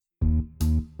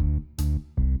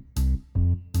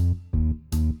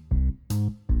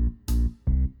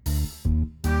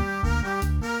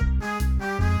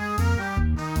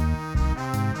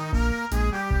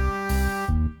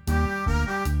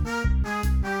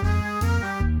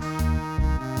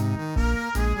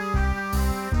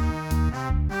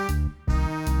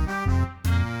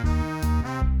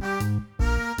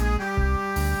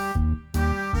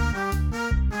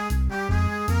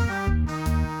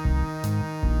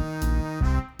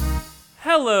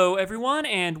Hello, everyone,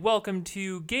 and welcome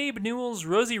to Gabe Newell's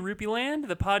Rosie Rupee Land,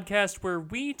 the podcast where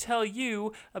we tell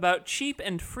you about cheap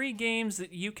and free games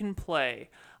that you can play.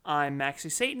 I'm Maxie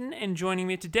Satan, and joining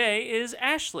me today is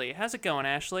Ashley. How's it going,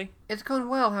 Ashley? It's going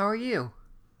well. How are you?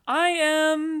 I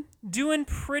am doing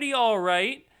pretty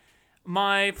alright.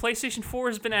 My PlayStation 4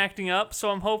 has been acting up,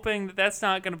 so I'm hoping that that's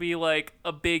not going to be, like,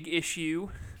 a big issue.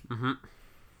 Mm-hmm.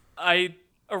 I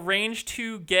arranged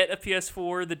to get a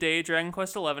PS4 the day Dragon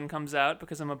Quest XI comes out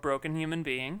because I'm a broken human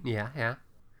being. Yeah.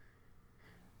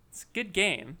 It's a good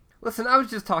game. Listen, I was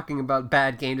just talking about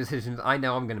bad game decisions I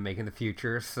know I'm going to make in the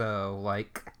future, so,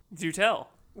 Do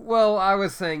tell. Well, I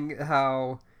was saying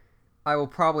how I will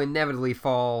probably inevitably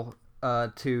fall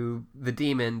to the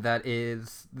demon that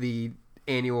is the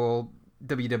annual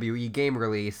WWE game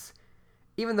release,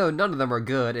 even though none of them are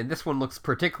good, and this one looks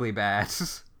particularly bad.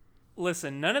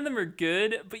 Listen, none of them are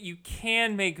good, but you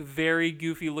can make very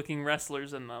goofy-looking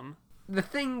wrestlers in them. The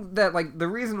thing that, the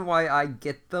reason why I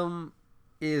get them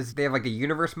is they have, a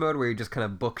universe mode where you just kind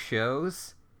of book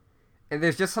shows. And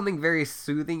there's just something very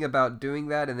soothing about doing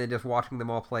that and then just watching them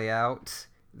all play out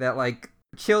that,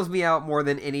 chills me out more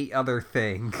than any other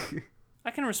thing.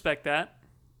 I can respect that.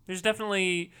 There's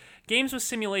definitely... Games with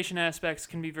simulation aspects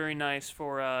can be very nice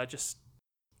for just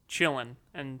chilling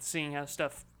and seeing how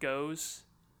stuff goes.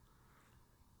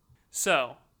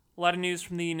 So, a lot of news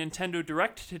from the Nintendo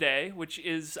Direct today, which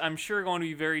is, I'm sure, going to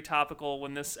be very topical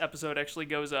when this episode actually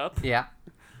goes up. Yeah.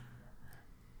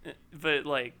 But,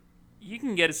 you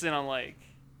can get us in on,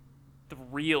 the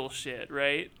real shit,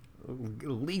 right?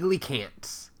 Legally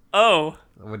can't. Oh.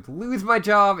 I would lose my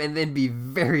job and then be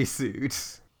very sued.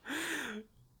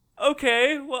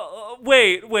 Okay, well,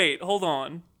 wait, hold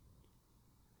on.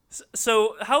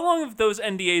 So, how long have those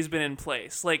NDAs been in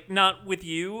place? Not with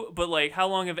you, but, how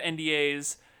long have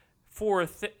NDAs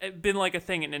been, a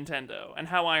thing at Nintendo? And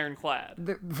how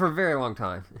ironclad? For a very long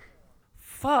time.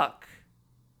 Fuck.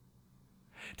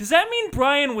 Does that mean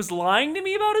Brian was lying to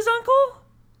me about his uncle?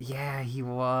 Yeah, he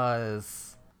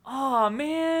was. Aw,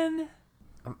 man.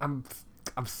 I'm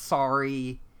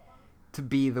sorry to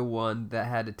be the one that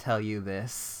had to tell you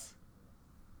this.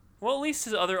 Well, at least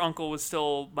his other uncle was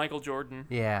still Michael Jordan.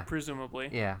 Yeah. Presumably.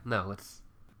 Yeah, no, it's...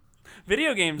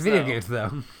 Video games,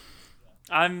 though.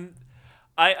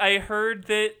 I heard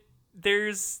that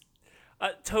there's...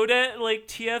 Toadette,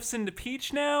 TFs into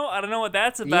Peach now? I don't know what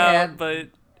that's about, but...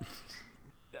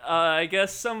 I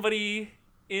guess somebody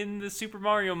in the Super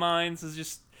Mario minds is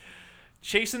just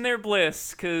chasing their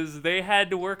bliss, because they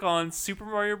had to work on Super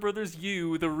Mario Bros.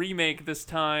 U, the remake this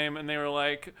time, and they were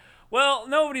like... Well,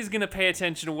 nobody's going to pay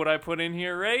attention to what I put in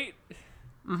here, right?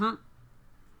 Mm-hmm.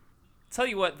 Tell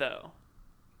you what, though.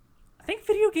 I think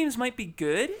video games might be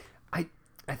good. I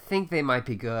think they might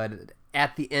be good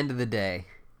at the end of the day.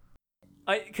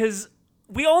 Because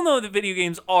we all know that video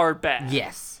games are bad.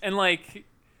 Yes. And,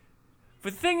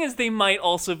 but the thing is, they might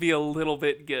also be a little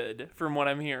bit good, from what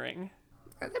I'm hearing.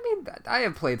 I mean, I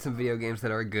have played some video games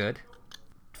that are good.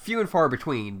 Few and far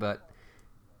between, but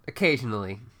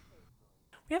occasionally.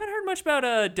 We haven't heard much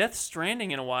about Death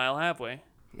Stranding in a while, have we?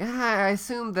 Yeah, I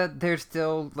assume that they're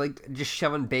still, just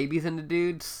shoving babies into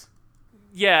dudes.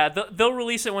 Yeah, they'll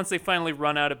release it once they finally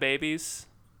run out of babies.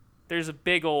 There's a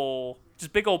big ol'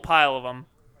 pile of them.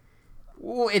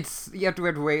 Well, you have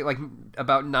to wait,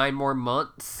 about 9 more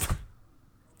months.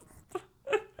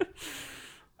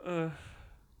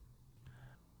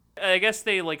 I guess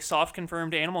they, soft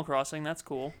confirmed Animal Crossing. That's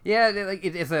cool. Yeah,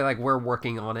 it's we're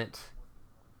working on it.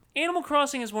 Animal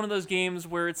Crossing is one of those games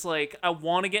where it's I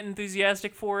want to get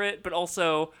enthusiastic for it, but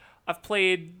also I've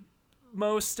played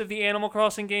most of the Animal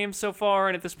Crossing games so far,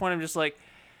 and at this point I'm just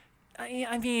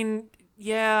I mean,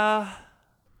 yeah.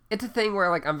 It's a thing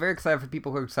where, I'm very excited for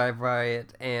people who are excited by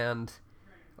it, and,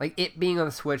 it being on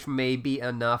the Switch may be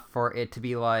enough for it to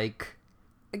be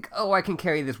oh, I can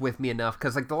carry this with me enough,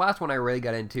 because, the last one I really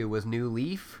got into was New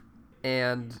Leaf,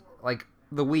 and,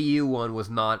 the Wii U one was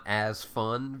not as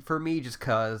fun for me, just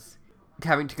because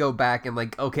having to go back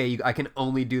and, okay, I can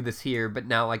only do this here, but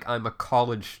now, I'm a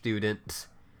college student.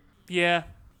 Yeah.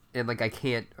 And, I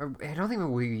can't... I don't think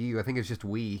it's Wii U, I think it's just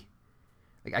Wii.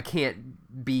 I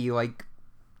can't be,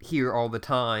 here all the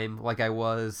time like I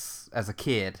was as a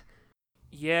kid.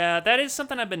 Yeah, that is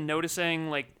something I've been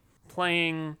noticing,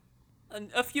 playing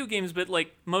a few games, but,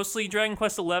 mostly Dragon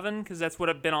Quest XI, because that's what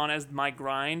I've been on as my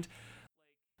grind.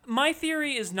 My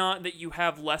theory is not that you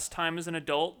have less time as an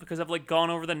adult, because I've, gone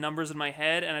over the numbers in my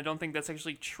head, and I don't think that's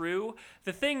actually true.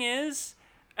 The thing is,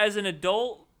 as an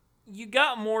adult, you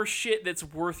got more shit that's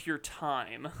worth your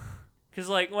time. Because,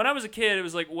 when I was a kid, it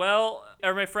was well,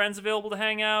 are my friends available to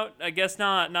hang out? I guess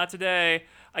not. Not today.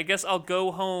 I guess I'll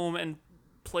go home and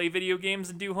play video games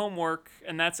and do homework,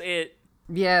 and that's it.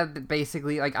 Yeah,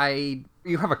 basically, like,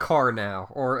 you have a car now,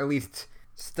 or at least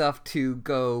stuff to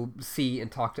go see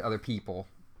and talk to other people.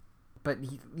 But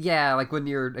yeah, like when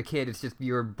you're a kid, it's just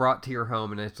you're brought to your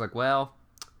home, and it's like, well,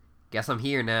 guess I'm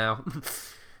here now.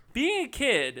 Being a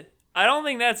kid, I don't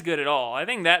think that's good at all. I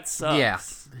think that sucks. Yeah.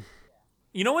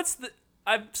 You know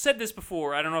I've said this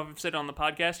before. I don't know if I've said it on the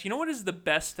podcast. You know what is the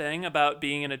best thing about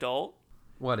being an adult?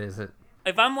 What is it?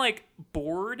 If I'm like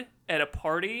bored at a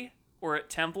party or at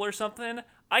Temple or something,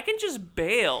 I can just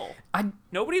bail.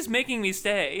 Nobody's making me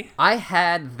stay. I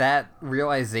had that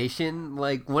realization.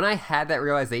 Like, when I had that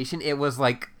realization, it was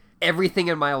like everything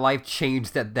in my life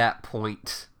changed at that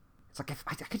point. It's like, if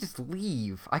I could just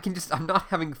leave. I'm not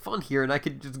having fun here, and I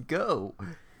could just go.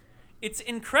 It's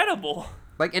incredible.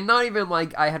 Like, and not even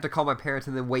like I had to call my parents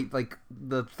and then wait like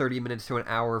the 30 minutes to an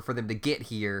hour for them to get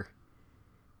here.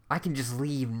 I can just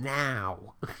leave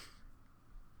now.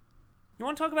 You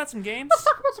want to talk about some games? Let's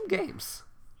talk about some games.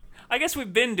 I guess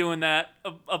we've been doing that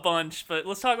a bunch, but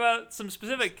let's talk about some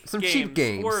specific Some games. cheap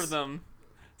games. 4 of them.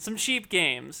 Some cheap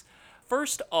games.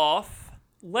 First off,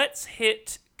 let's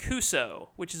hit Kuso,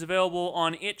 which is available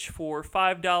on itch for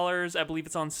 $5. I believe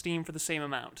it's on Steam for the same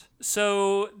amount.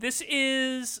 So this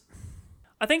is...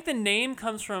 I think the name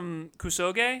comes from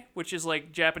kusoge, which is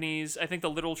like Japanese. I think the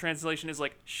literal translation is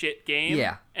like shit game.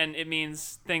 Yeah. And it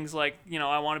means things like,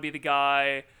 I want to be the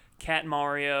guy, Cat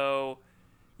Mario,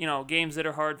 games that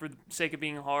are hard for the sake of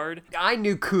being hard. I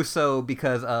knew Kuso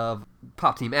because of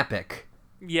Pop Team Epic.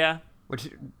 Yeah. Which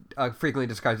frequently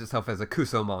describes itself as a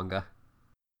Kuso manga.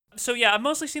 So yeah, I've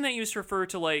mostly seen that used to refer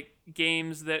to like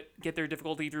games that get their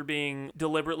difficulty through being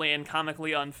deliberately and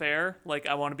comically unfair. Like,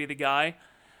 I want to be the guy.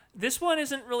 This one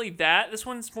isn't really that. This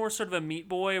one's more sort of a Meat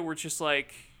Boy where it's just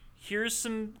like, here's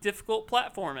some difficult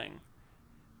platforming.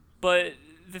 But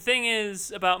the thing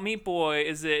is about Meat Boy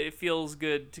is that it feels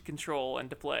good to control and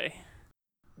to play.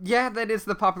 Yeah, that is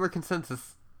the popular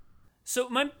consensus. So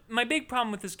my big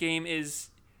problem with this game is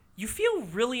you feel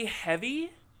really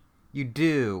heavy. You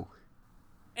do.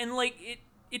 And like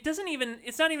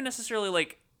it's not even necessarily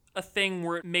like a thing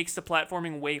where it makes the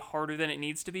platforming way harder than it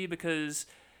needs to be, because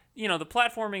the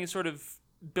platforming is sort of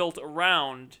built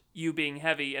around you being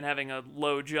heavy and having a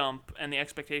low jump and the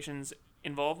expectations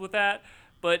involved with that,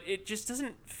 but it just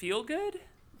doesn't feel good.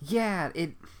 Yeah,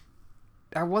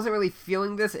 I wasn't really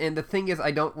feeling this, and the thing is,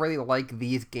 I don't really like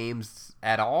these games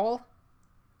at all.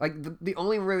 Like, the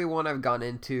only really one I've gone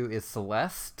into is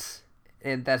Celeste,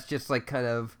 and that's just like kind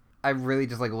of... I really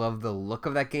just like love the look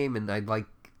of that game, and I like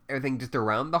everything just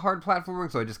around the hard platforming,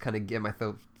 so I just kind of get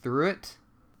myself through it.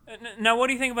 Now, what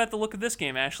do you think about the look of this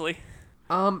game, Ashley?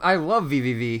 I love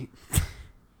VVV.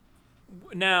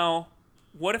 Now,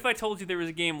 what if I told you there was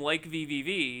a game like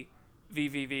VVV,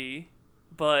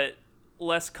 but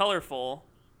less colorful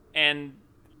and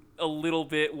a little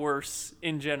bit worse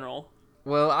in general?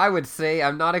 Well, I would say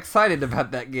I'm not excited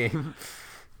about that game.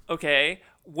 Okay,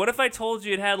 what if I told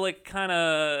you it had like kind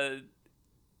of...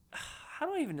 How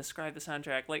do I even describe the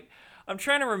soundtrack? Like, I'm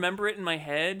trying to remember it in my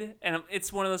head, and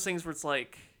it's one of those things where it's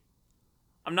like...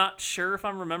 I'm not sure if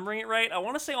I'm remembering it right. I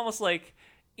want to say almost like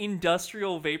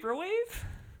industrial vaporwave.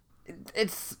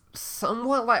 It's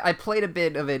somewhat like... I played a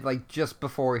bit of it like just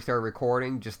before we started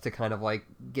recording, just to kind of like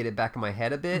get it back in my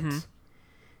head a bit. Mm-hmm.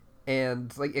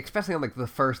 And like, especially on like the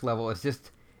first level, it's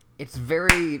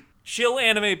very... Chill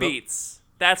anime beats.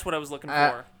 That's what I was looking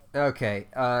for. Okay.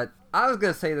 I was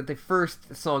going to say that the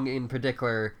first song in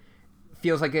particular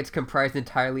feels like it's comprised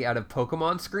entirely out of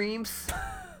Pokemon screams.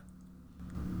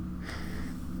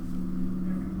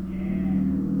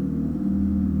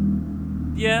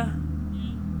 Yeah.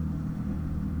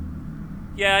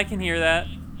 Yeah, I can hear that.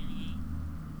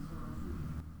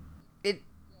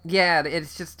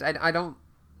 It's just, I don't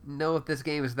know if this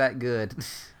game is that good.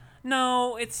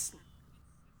 No, it's...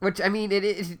 Which, I mean,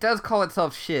 it does call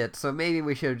itself shit, so maybe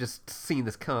we should have just seen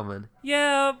this coming.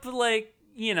 Yeah, but like,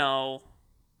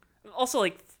 also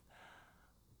like,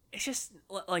 it's just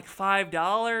like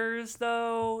 $5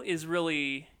 though is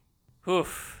really,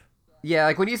 oof. Yeah,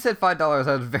 like when you said $5,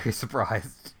 I was very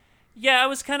surprised. Yeah,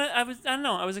 I don't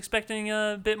know, I was expecting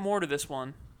a bit more to this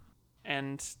one,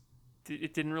 and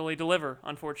it didn't really deliver,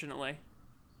 unfortunately.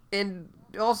 And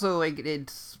also, like,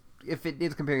 if it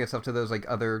is comparing itself to those like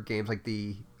other games like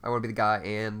the I Want to Be the Guy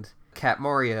and Cat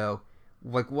Mario,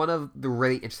 like one of the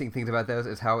really interesting things about those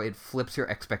is how it flips your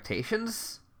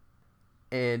expectations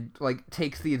and like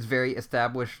takes these very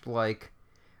established, like,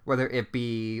 whether it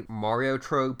be Mario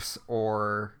tropes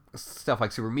or stuff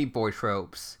like Super Meat Boy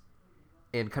tropes,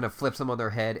 and kind of flips them on their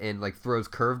head and like throws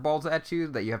curveballs at you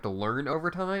that you have to learn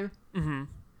over time. Mm-hmm.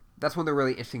 that's one of the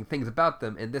really interesting things about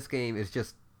them. And this game is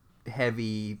just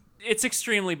heavy. It's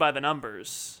extremely by the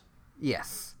numbers.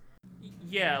 Yes.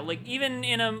 Yeah, like even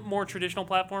in a more traditional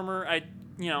platformer, I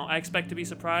expect to be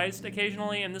surprised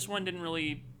occasionally, and this one didn't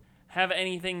really have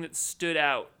anything that stood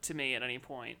out to me at any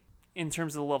point in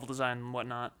terms of the level design and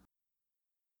whatnot.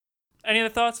 Any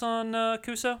other thoughts on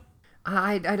Kuso?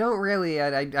 I don't really.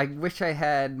 I wish I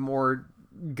had more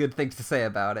good things to say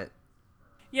about it.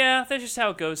 Yeah, that's just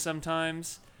how it goes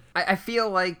sometimes. I feel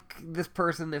like this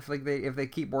person, if they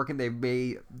keep working,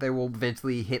 they will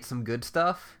eventually hit some good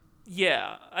stuff.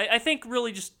 Yeah, I think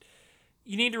really just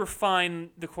you need to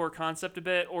refine the core concept a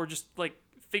bit, or just like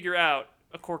figure out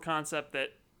a core concept that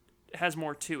has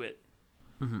more to it.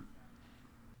 Mm-hmm.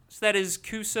 So that is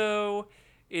Kuso.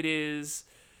 It is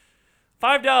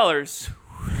 $5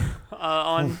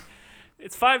 on.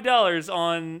 It's $5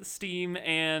 on Steam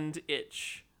and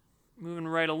itch. Moving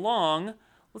right along,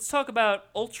 let's talk about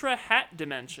Ultra Hat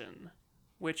Dimension,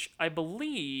 which I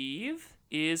believe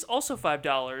is also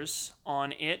 $5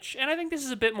 on itch, and I think this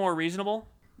is a bit more reasonable.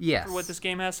 Yes. For what this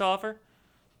game has to offer.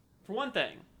 For one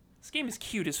thing, this game is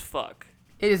cute as fuck.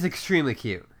 It is extremely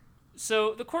cute.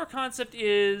 So the core concept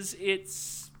is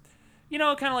it's,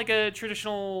 kind of like a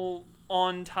traditional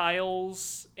on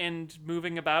tiles and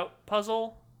moving about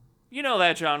puzzle. You know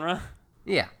that genre.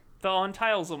 Yeah. The on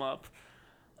tiles them up.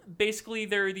 Basically,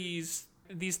 there are these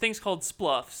things called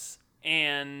spluffs,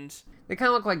 and they kind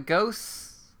of look like ghosts.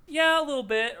 Yeah, a little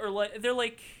bit, or they're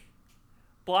like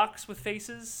blocks with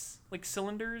faces, like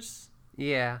cylinders.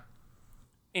 Yeah.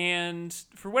 And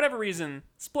for whatever reason,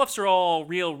 spluffs are all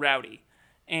real rowdy,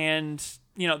 and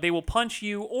they will punch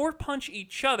you or punch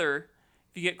each other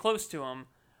if you get close to them.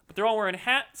 But they're all wearing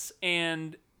hats,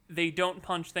 and they don't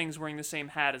punch things wearing the same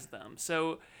hat as them.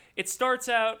 So it starts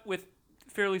out with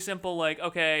fairly simple, like,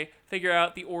 okay, figure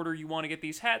out the order you want to get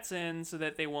these hats in so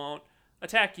that they won't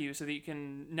attack you, so that you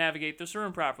can navigate this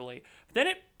room properly. But then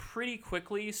it pretty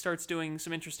quickly starts doing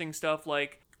some interesting stuff,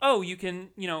 like, oh, you can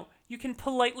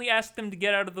politely ask them to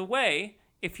get out of the way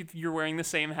if you're wearing the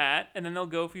same hat, and then they'll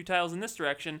go a few tiles in this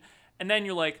direction, and then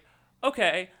you're like,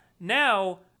 okay,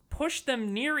 now push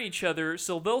them near each other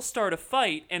so they'll start a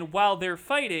fight, and while they're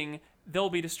fighting, they'll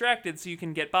be distracted so you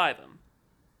can get by them.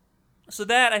 So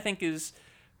that, I think, is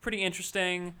pretty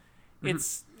interesting.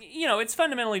 Mm-hmm. It's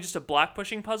fundamentally just a block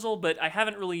pushing puzzle, but I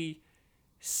haven't really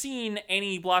seen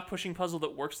any block pushing puzzle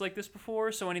that works like this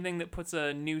before, so anything that puts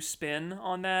a new spin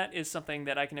on that is something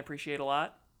that I can appreciate a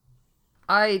lot.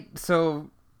 I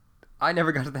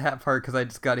never got to that part because I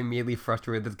just got immediately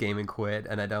frustrated with this game and quit,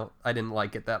 and I didn't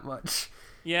like it that much.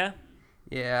 Yeah?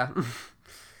 Yeah.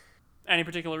 Any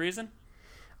particular reason?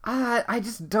 I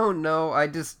just don't know.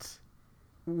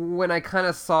 When I kind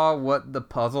of saw what the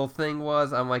puzzle thing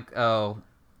was, I'm like, oh,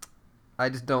 I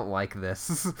just don't like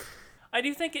this. I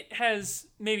do think it has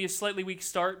maybe a slightly weak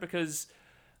start because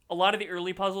a lot of the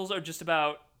early puzzles are just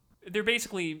about, they're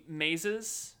basically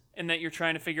mazes, and that you're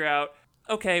trying to figure out,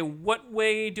 okay, what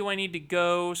way do I need to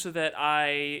go so that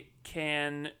I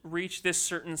can reach this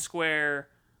certain square?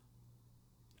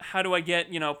 How do I get,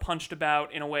 punched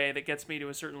about in a way that gets me to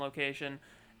a certain location?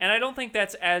 And I don't think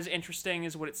that's as interesting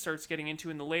as what it starts getting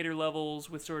into in the later levels,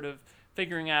 with sort of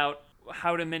figuring out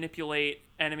how to manipulate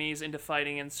enemies into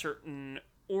fighting in certain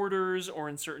orders or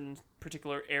in certain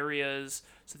particular areas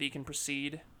so that you can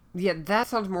proceed. Yeah, that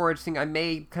sounds more interesting. I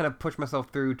may kind of push myself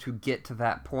through to get to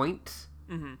that point.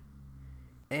 Mm-hmm.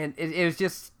 And it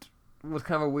was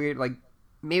kind of a weird, like,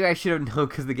 maybe I should have known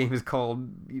because the game is called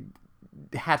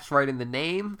Hats right in the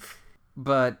name,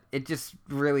 but it just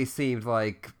really seemed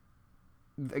like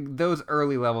those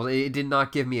early levels, it did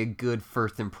not give me a good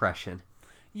first impression.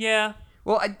 Yeah.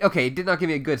 Well, it did not give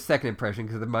me a good second impression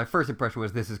because my first impression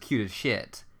was this is cute as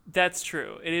shit. That's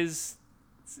true. It's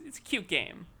a cute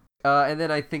game. And then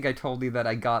I think I told you that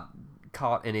I got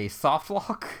caught in a soft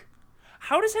lock.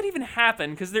 How does that even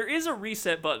happen? Because there is a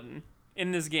reset button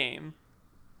in this game.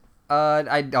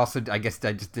 I guess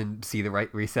I just didn't see the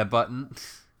right reset button.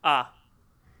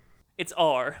 It's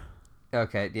R.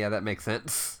 Okay, yeah, that makes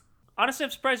sense. Honestly,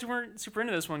 I'm surprised you weren't super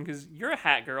into this one because you're a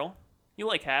hat girl. You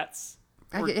like hats.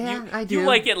 I do. You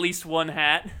like at least one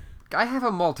hat. I have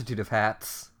a multitude of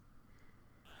hats.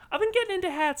 I've been getting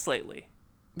into hats lately.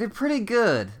 They're pretty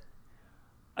good.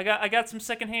 I got some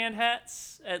secondhand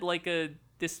hats at like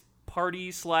this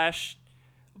party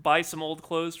 / buy some old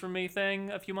clothes from me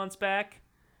thing a few months back.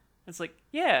 It's like,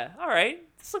 yeah, all right,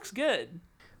 this looks good.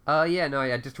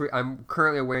 I'm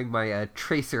currently wearing my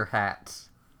Tracer hat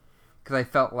because I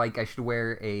felt like I should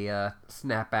wear a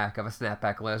snapback of a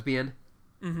snapback lesbian.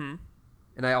 Mm-hmm.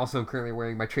 And I also am currently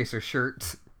wearing my Tracer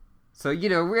shirt. So,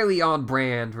 really on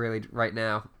brand, really, right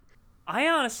now. I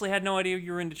honestly had no idea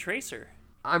you were into Tracer.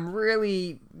 I'm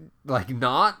really, like,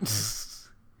 not.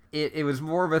 It was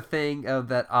more of a thing of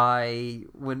that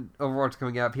when Overwatch was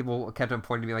coming out, people kept on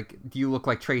pointing to me like, do you look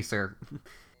like Tracer?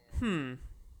 I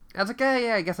was like,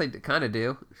 yeah, I guess I kind of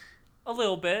do. A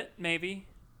little bit, maybe.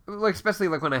 Like, especially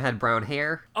like when I had brown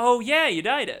hair. Oh, yeah, you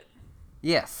dyed it.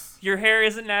 Yes. Your hair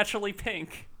isn't naturally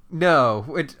pink. No,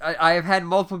 I have had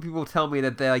multiple people tell me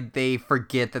that they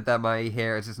forget that my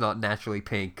hair is just not naturally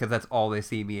pink because that's all they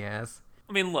see me as.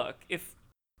 I mean, look, if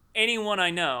anyone I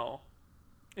know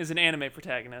is an anime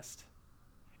protagonist,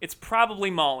 it's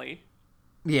probably Molly.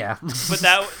 Yeah. But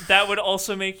that would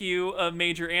also make you a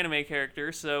major anime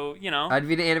character, so, you know. I'd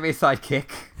be the anime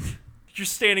sidekick. You're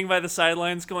standing by the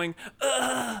sidelines going,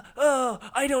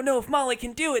 I don't know if Molly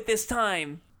can do it this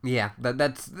time. Yeah,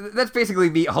 that's basically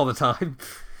me all the time.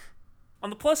 On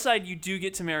the plus side, you do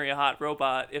get to marry a hot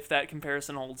robot, if that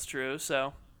comparison holds true,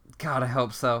 so. God, I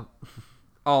hope so.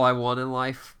 All I want in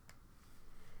life.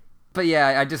 But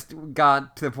yeah, I just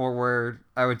got to the point where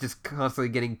I was just constantly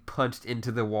getting punched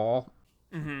into the wall.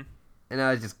 Mm-hmm. And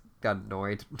I just got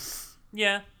annoyed.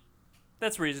 Yeah,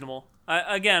 that's reasonable.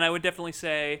 I would definitely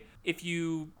say, if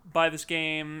you buy this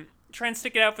game, try and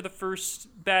stick it out for the first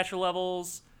batch of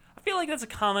levels. I feel like that's a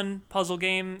common puzzle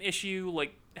game issue,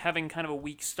 like having kind of a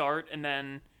weak start and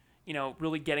then,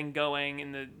 really getting going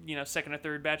in the, second or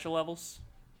third batch of levels.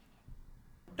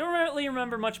 Don't really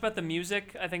remember much about the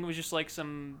music. I think it was just like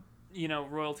some,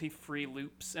 royalty-free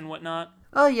loops and whatnot.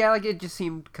 Oh yeah, like it just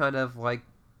seemed kind of like,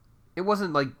 it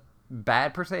wasn't like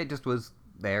bad per se, it just was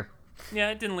there. Yeah,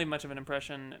 it didn't leave much of an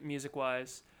impression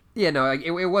music-wise. Yeah, no, like,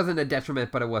 it wasn't a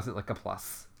detriment, but it wasn't like a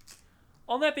plus.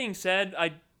 All that being said,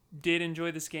 I did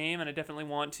enjoy this game, and I definitely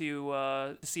want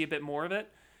to see a bit more of it.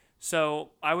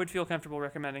 So I would feel comfortable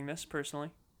recommending this, personally.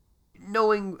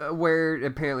 Knowing where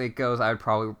apparently it goes, I'd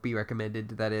probably recommend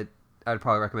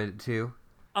it too.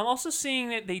 I'm also seeing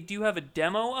that they do have a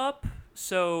demo up,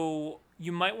 so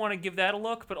you might want to give that a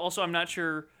look, but also I'm not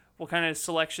sure what kind of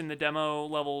selection the demo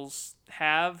levels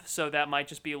have, so that might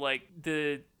just be like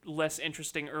the less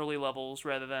interesting early levels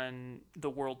rather than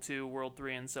the World 2, World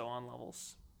 3, and so on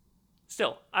levels.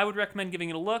 Still, I would recommend giving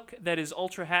it a look. That is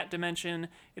Ultra Hat Dimension.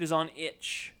 It is on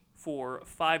itch for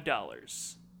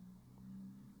 $5.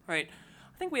 Alright,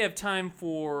 I think we have time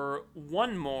for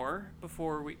one more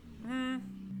before we...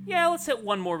 Yeah, let's hit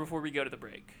one more before we go to the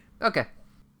break. Okay.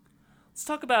 Let's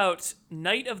talk about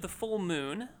Night of the Full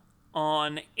Moon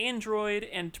on Android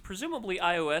and presumably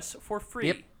iOS for free.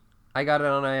 Yep. I got it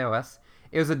on iOS.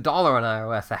 It was $1 on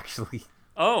iOS, actually.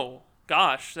 Oh,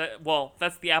 gosh.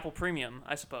 That's the Apple Premium,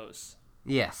 I suppose.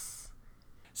 Yes.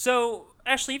 So,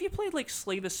 Ashley, have you played, like,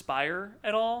 Slay the Spire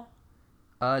at all?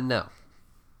 No.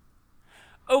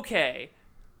 Okay.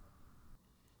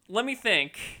 Let me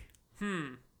think.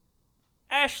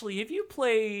 Ashley, have you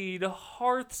played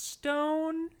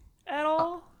Hearthstone at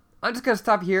all? I'm just gonna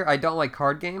stop here. I don't like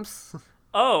card games.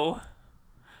 Oh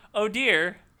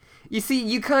dear. You see,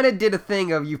 you kind of did a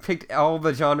thing of you picked all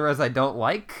the genres I don't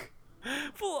like.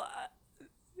 Well,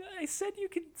 I said you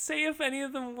could say if any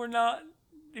of them were not,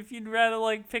 if you'd rather,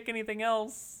 like, pick anything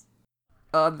else.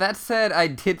 That said, I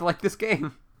did like this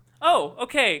game. Oh,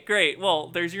 okay, great. Well,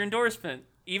 there's your endorsement.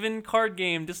 Even card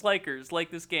game dislikers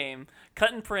like this game.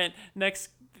 Cut and print. Next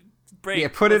break. Yeah,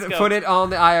 put it on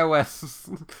the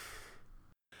iOS.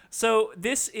 So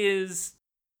this is,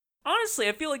 honestly,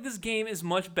 I feel like this game is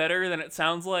much better than it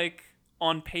sounds like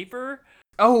on paper.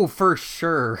 Oh, for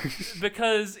sure.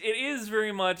 Because it is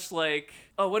very much like,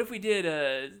 oh, what if we did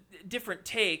a different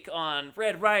take on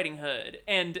Red Riding Hood?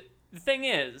 And the thing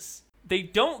is, they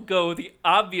don't go the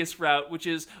obvious route, which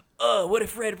is, oh, what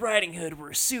if Red Riding Hood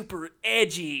were super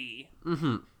edgy?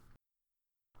 Mm-hmm.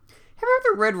 Have you heard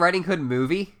the Red Riding Hood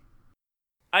movie?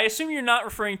 I assume you're not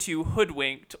referring to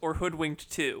Hoodwinked or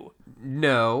Hoodwinked 2.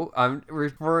 No, I'm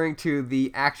referring to the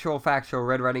actual factual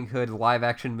Red Riding Hood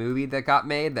live-action movie that got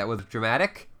made that was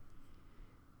dramatic.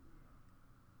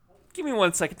 Give me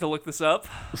 1 second to look this up.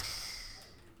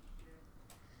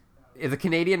 It's a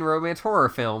Canadian romance horror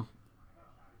film.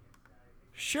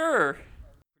 Sure.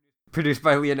 Produced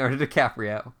by Leonardo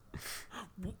DiCaprio.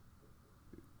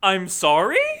 I'm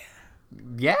sorry?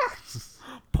 Yeah.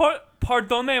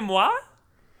 Pardonnez-moi?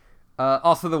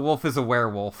 Also, the wolf is a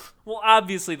werewolf. Well,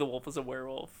 obviously the wolf is a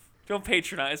werewolf. Don't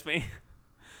patronize me.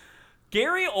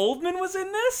 Gary Oldman was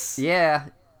in this? Yeah.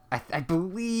 I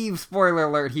believe, spoiler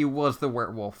alert, he was the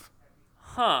werewolf.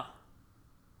 Huh.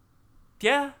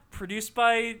 Yeah, produced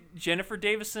by Jennifer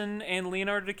Davison and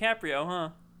Leonardo DiCaprio, huh?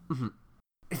 Mm-hmm.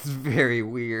 It's very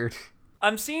weird.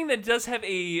 I'm seeing that it does have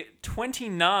a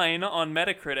 29 on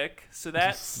Metacritic, so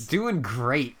that's... It's doing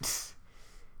great.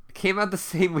 came out the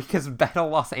same week as Battle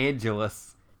Los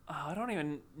Angeles. Oh, I don't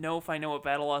even know if I know what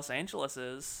Battle Los Angeles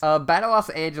is. Battle Los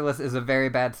Angeles is a very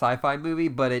bad sci-fi movie,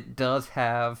 but it does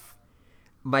have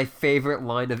my favorite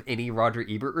line of any Roger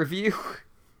Ebert review,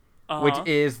 which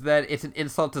is that it's an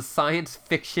insult to science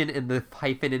fiction and the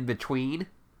hyphen in between.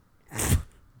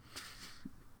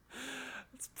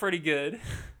 It's pretty good.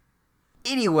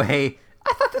 Anyway,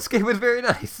 I thought this game was very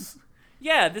nice.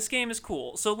 Yeah, this game is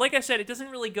cool. So, like I said, it doesn't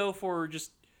really go for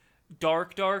just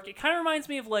dark. It kind of reminds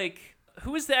me of, like,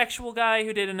 who is the actual guy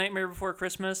who did A Nightmare Before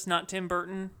Christmas? Not Tim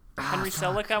Burton. Henry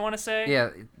Selick, I want to say.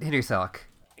 Yeah, Henry Selick.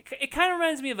 It kind of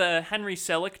reminds me of a Henry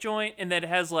Selick joint in that it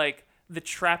has, like, the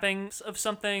trappings of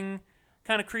something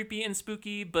kind of creepy and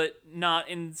spooky, but not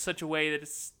in such a way that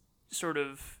it's sort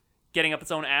of getting up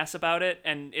its own ass about it,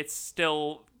 and it's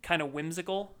still kind of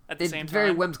whimsical at the same time. It's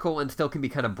very whimsical and still can be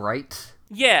kind of bright.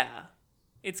 Yeah.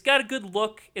 It's got a good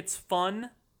look. It's fun.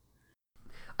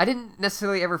 I didn't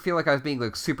necessarily ever feel like I was being,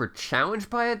 like, super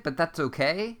challenged by it, but that's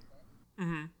okay.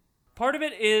 Mm-hmm. Part of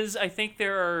it is, I think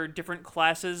there are different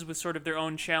classes with sort of their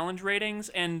own challenge ratings,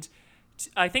 and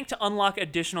I think to unlock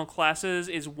additional classes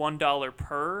is $1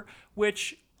 per,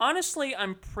 which honestly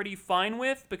I'm pretty fine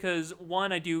with, because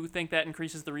one, I do think that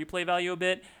increases the replay value a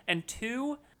bit, and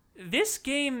two, this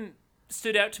game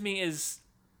stood out to me as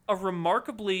a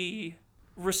remarkably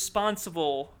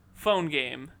responsible phone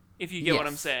game, if you get what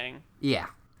I'm saying. Yeah.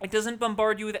 It doesn't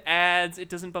bombard you with ads. It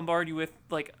doesn't bombard you with,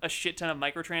 like, a shit ton of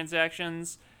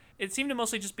microtransactions. It seemed to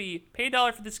mostly just be pay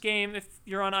 $1 for this game if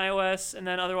you're on iOS, and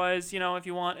then otherwise, if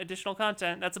you want additional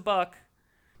content, that's $1.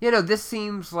 This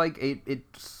seems like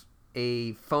it's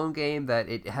a phone game that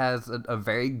it has a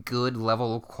very good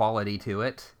level of quality to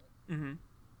it. Mm-hmm.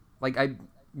 Like, I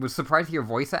was surprised to hear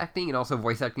voice acting, and also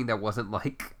voice acting that wasn't,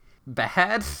 like,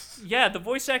 bad. Yeah, the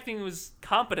voice acting was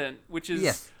competent, which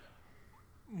is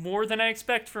more than I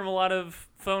expect from a lot of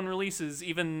phone releases,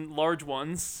 even large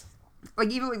ones. Like,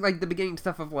 even, like, the beginning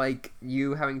stuff of, like,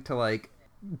 you having to, like,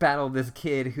 battle this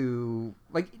kid who,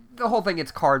 like, the whole thing,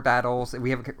 it's card battles.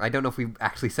 I don't know if we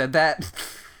actually said that.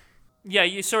 Yeah,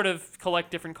 you sort of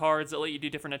collect different cards that let you do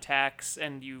different attacks,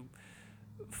 and you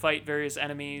fight various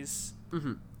enemies.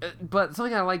 Mm-hmm. But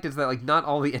something I liked is that, like, not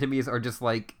all the enemies are just,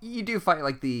 like, you do fight,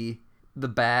 like, the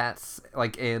bats,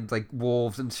 like, and, like,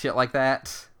 wolves and shit like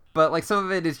that. But, like, some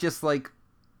of it is just, like,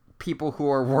 people who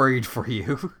are worried for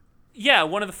you. Yeah,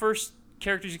 one of the first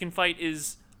characters you can fight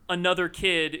is another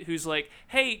kid who's like,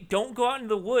 hey, don't go out into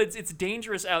the woods. It's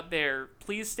dangerous out there.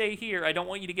 Please stay here. I don't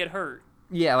want you to get hurt.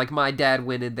 Yeah, like, my dad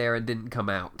went in there and didn't come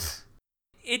out.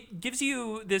 It gives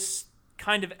you this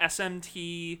kind of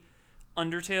SMT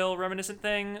Undertale reminiscent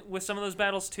thing with some of those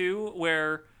battles, too,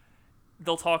 where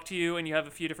they'll talk to you and you have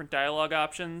a few different dialogue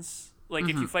options. Like,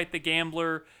 if you fight the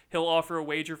gambler, he'll offer a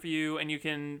wager for you, and you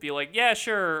can be like, yeah,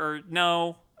 sure, or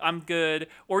no, I'm good.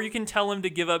 Or you can tell him to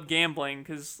give up gambling,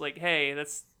 because, like, hey,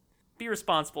 be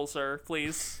responsible, sir,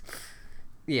 please.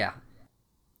 Yeah.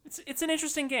 It's an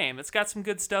interesting game. It's got some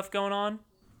good stuff going on.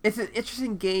 It's an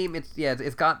interesting game.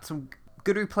 It's got some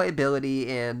good replayability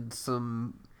and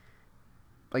some,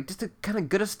 like, just a kind of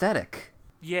good aesthetic.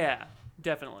 Yeah,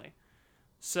 definitely.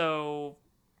 So,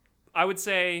 I would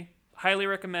say, highly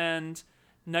recommend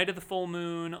Night of the Full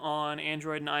Moon on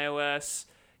Android and iOS.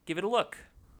 Give it a look.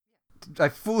 I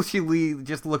foolishly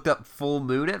just looked up Full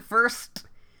Moon at first,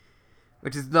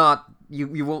 which is not,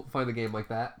 you won't find a game like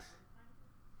that.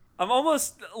 I'm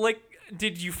almost, like,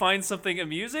 did you find something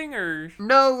amusing, or?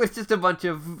 No, it's just a bunch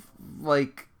of,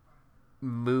 like,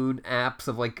 moon apps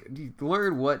of, like,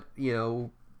 learn what,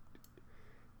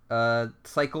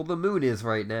 cycle the moon is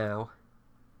right now.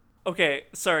 Okay,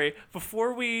 sorry.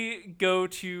 Before we go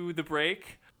to the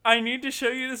break, I need to show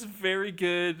you this very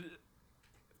good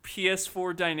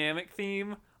PS4 dynamic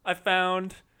theme I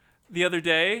found the other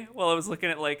day while I was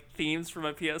looking at, like, themes for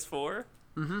my PS4.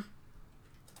 Mm-hmm.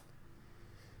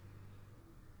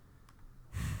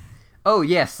 Oh,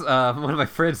 yes, one of my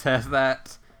friends has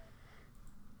that.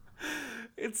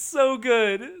 It's so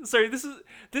good. Sorry, this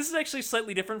is actually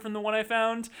slightly different from the one I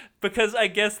found, because I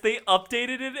guess they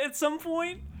updated it at some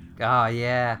point. Ah,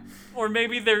 yeah. Or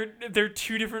maybe they're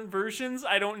two different versions,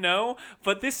 I don't know.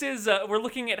 But this is, we're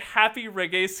looking at Happy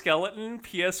Reggae Skeleton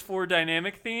PS4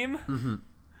 dynamic theme. Mm-hmm.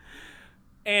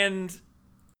 And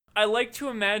I like to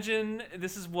imagine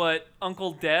this is what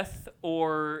Uncle Death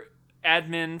or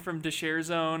Admin from Deshare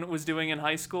Zone was doing in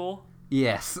high school.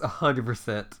 Yes,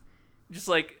 100%. Just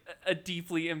like a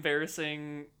deeply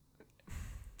embarrassing...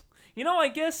 I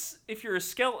guess if you're a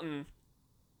skeleton,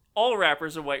 all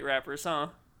rappers are white rappers, huh?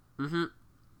 Mm-hmm.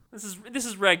 This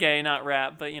is reggae, not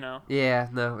rap, but Yeah,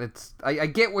 no, it's... I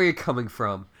get where you're coming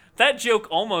from. That joke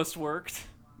almost worked.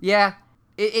 Yeah,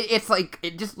 it's like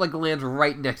it just like lands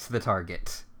right next to the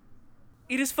target.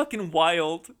 It is fucking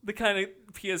wild, the kind of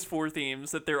PS4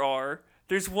 themes that there are.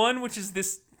 There's one which is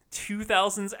this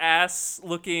 2000s ass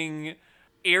looking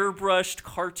airbrushed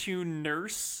cartoon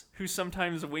nurse who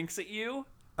sometimes winks at you.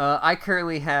 I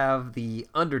currently have the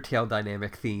Undertale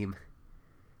dynamic theme,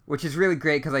 which is really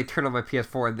great because I turn on my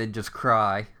PS4 and then just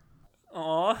cry.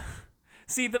 Aw.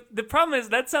 See, the problem is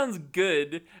that sounds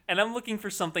good, and I'm looking for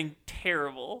something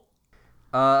terrible.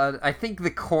 I think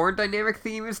the corn dynamic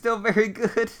theme is still very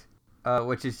good,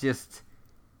 which is just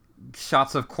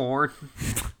shots of corn.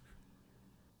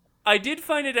 I did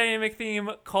find a dynamic theme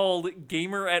called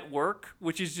Gamer at Work,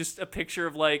 which is just a picture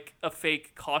of like a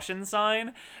fake caution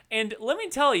sign. And let me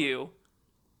tell you,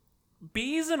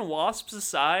 bees and wasps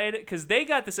aside, because they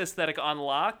got this aesthetic on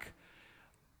lock,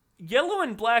 yellow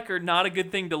and black are not a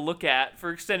good thing to look at for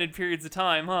extended periods of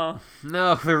time, huh?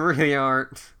 No, they really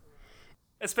aren't.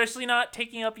 Especially not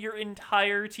taking up your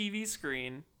entire TV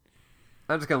screen.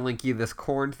 I'm just gonna link you this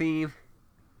corn theme.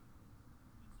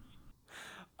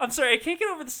 I'm sorry, I can't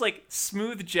get over this, like,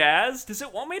 smooth jazz. Does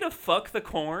it want me to fuck the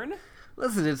corn?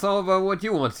 Listen, it's all about what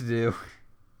you want to do.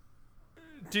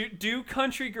 Do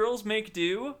country girls make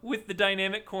do with the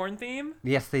dynamic corn theme?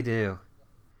 Yes, they do.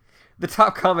 The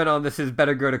top comment on this is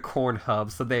better go to Corn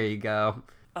Hub, so there you go.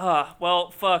 Well,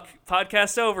 fuck.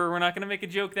 Podcast over. We're not gonna make a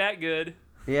joke that good.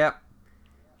 Yep.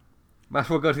 Might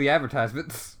as well go to the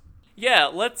advertisements. Yeah,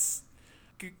 let's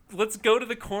go to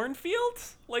the cornfield?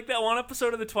 Like that one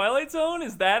episode of The Twilight Zone?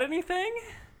 Is that anything?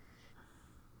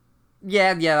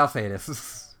 Yeah, I'll say it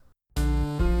is.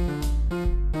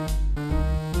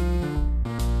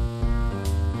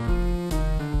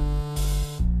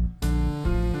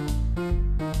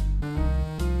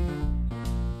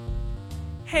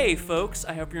 Hey folks,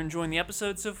 I hope you're enjoying the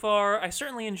episode so far. I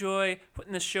certainly enjoy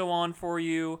putting this show on for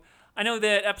you. I know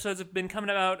that episodes have been coming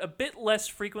out a bit less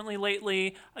frequently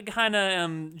lately. I kind of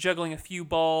am juggling a few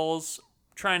balls,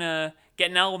 trying to get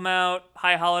an album out.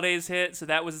 High Holidays hit, so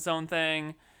that was its own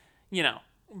thing.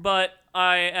 But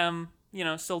I am,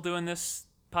 still doing this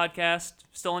podcast,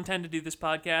 still intend to do this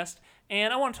podcast,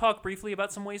 and I want to talk briefly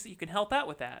about some ways that you can help out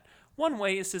with that. One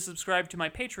way is to subscribe to my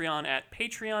Patreon at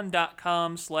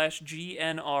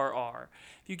patreon.com/GNRR.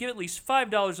 If you give at least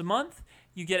 $5 a month,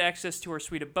 you get access to our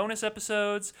suite of bonus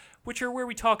episodes, which are where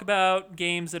we talk about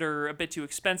games that are a bit too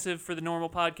expensive for the normal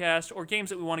podcast, or games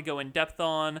that we want to go in depth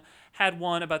on. Had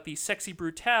one about the Sexy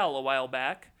Brutale a while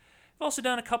back. I've also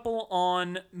done a couple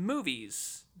on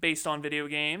movies based on video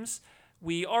games.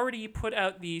 We already put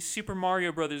out the Super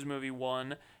Mario Bros. Movie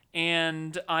one,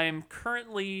 and I'm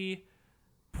currently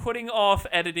putting off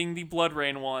editing the Blood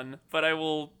Rain one, but I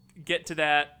will get to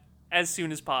that as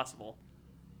soon as possible.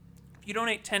 If you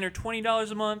donate $10 or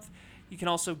 $20 a month, you can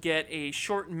also get a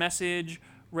short message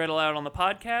read aloud on the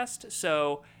podcast.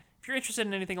 So if you're interested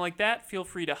in anything like that, feel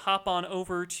free to hop on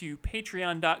over to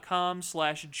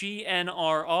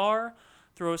patreon.com/GNRR.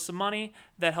 Throw us some money.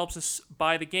 That helps us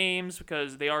buy the games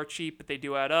because they are cheap, but they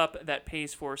do add up. That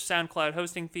pays for SoundCloud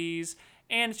hosting fees,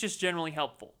 and it's just generally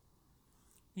helpful.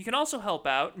 You can also help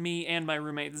out me and my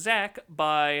roommate Zach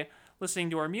by listening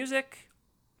to our music,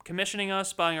 commissioning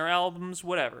us, buying our albums,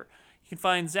 whatever. You can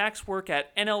find Zach's work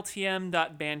at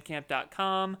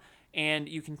nltm.bandcamp.com, and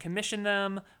you can commission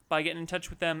them by getting in touch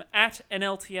with them at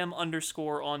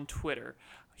nltm_ on Twitter.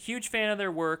 Huge fan of their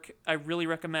work. I really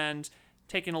recommend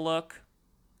taking a look.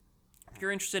 If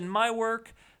you're interested in my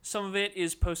work, some of it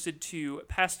is posted to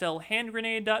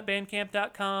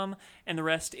pastelhandgrenade.bandcamp.com, and the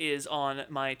rest is on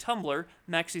my Tumblr,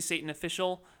 Maxi Satan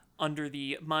Official, under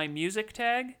the My Music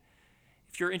tag.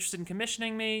 If you're interested in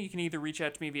commissioning me, you can either reach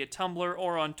out to me via Tumblr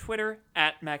or on Twitter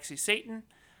at Maxi Satan.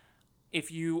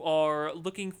 If you are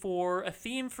looking for a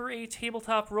theme for a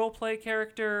tabletop roleplay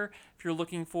character, if you're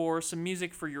looking for some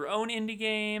music for your own indie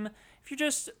game, if you're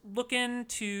just looking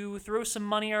to throw some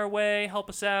money our way, help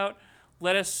us out,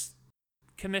 let us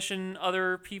commission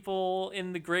other people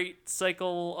in the great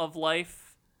cycle of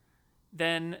life,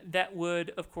 then that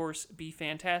would, of course, be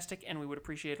fantastic, and we would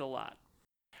appreciate it a lot.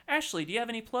 Ashley, do you have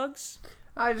any plugs?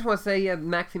 I just want to say,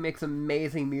 Maxie makes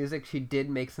amazing music. She did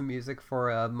make some music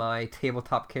for my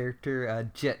tabletop character,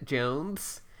 Jet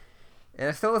Jones, and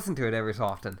I still listen to it every so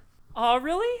often. Oh,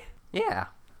 really? Yeah.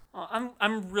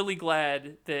 I'm really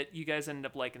glad that you guys ended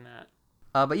up liking that.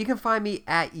 But you can find me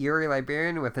at Yuri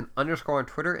Librarian with an _on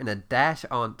Twitter and a dash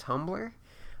on Tumblr.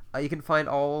 You can find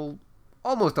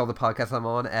almost all the podcasts I'm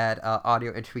on at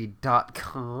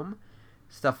audioentry.com.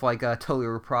 Stuff like Totally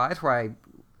Reprise, where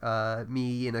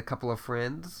me and a couple of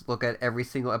friends look at every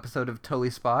single episode of Totally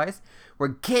Spies. We're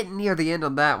getting near the end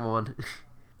on that one.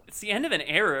 It's the end of an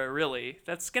era, really.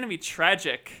 That's gonna be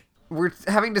tragic. We're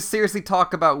having to seriously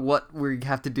talk about what we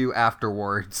have to do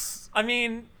afterwards. I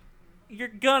mean, you're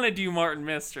gonna do Martin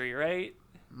Mystery, right?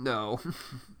 No.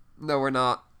 No, we're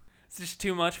not. It's just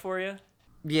too much for you?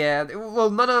 Yeah, well,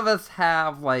 none of us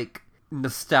have, like,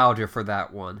 nostalgia for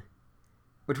that one.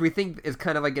 Which we think is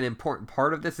kind of, like, an important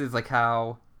part of this, is, like,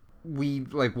 how we,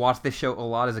 like, watched this show a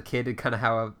lot as a kid and kind of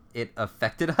how it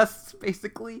affected us,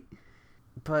 basically.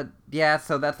 But, yeah,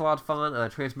 so that's a lot of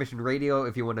fun. Transmission Radio,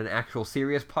 if you want an actual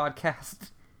serious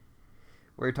podcast,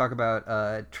 where we talk about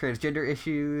transgender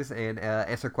issues and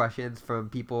answer questions from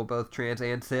people both trans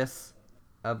and cis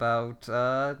about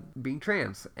being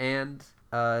trans. And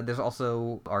there's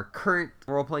also our current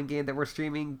role-playing game that we're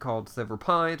streaming called Silver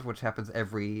Pines, which happens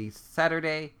every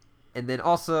Saturday. And then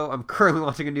also, I'm currently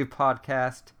launching a new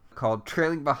podcast called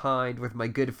Trailing Behind with my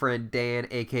good friend Dan,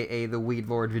 a.k.a. the Weed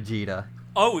Lord Vegeta.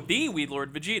 Oh, the Weed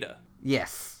Lord Vegeta.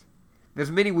 Yes. There's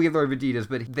many Weed Lord Vegetas,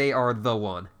 but they are the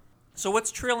one. So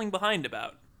what's Trailing Behind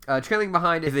about? Trailing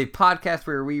Behind is a podcast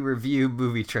where we review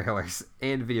movie trailers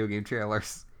and video game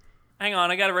trailers. Hang on,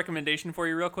 I got a recommendation for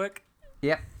you real quick.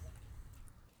 Yep.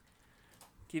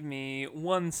 Give me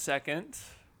 1 second.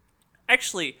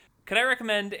 Actually, could I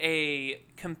recommend a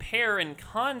compare and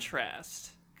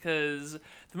contrast? Because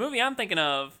the movie I'm thinking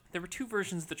of, there were 2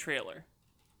 versions of the trailer.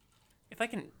 If I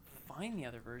can find the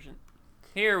other version.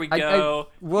 Here we go. I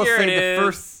will Here say it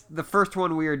is. the first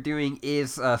one we are doing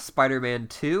is Spider-Man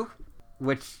 2,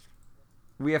 which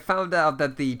we have found out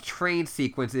that the train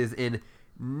sequence is in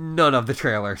none of the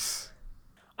trailers.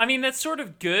 I mean, that's sort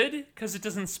of good, because it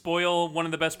doesn't spoil one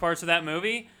of the best parts of that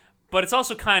movie, but it's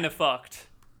also kind of fucked.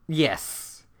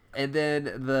 Yes. And then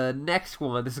the next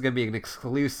one, this is going to be an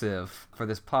exclusive for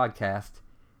this podcast,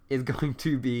 is going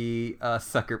to be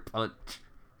Sucker Punch.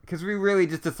 Because we really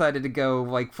just decided to go,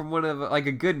 like, from one of, like,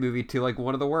 a good movie to, like,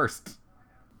 one of the worst.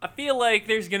 I feel like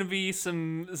there's going to be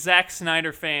some Zack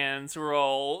Snyder fans who are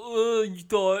all, you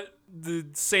thought the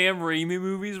Sam Raimi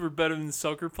movies were better than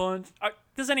Sucker Punch?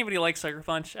 Does anybody like Sucker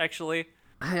Punch, actually?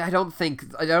 I don't think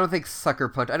Sucker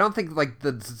Punch. I don't think, like,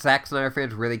 the Zack Snyder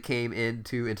fans really came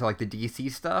into like the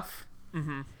DC stuff.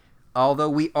 Mm-hmm. Although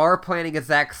we are planning a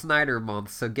Zack Snyder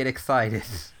month, so get excited.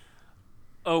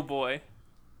 Oh boy.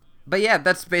 But yeah,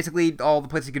 that's basically all the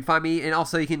places you can find me, and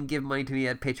also you can give money to me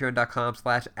at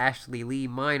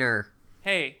patreon.com/AshleyLeeMinor.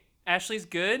 Hey, Ashley's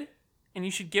good, and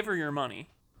you should give her your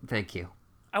money. Thank you.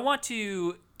 I want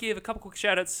to give a couple quick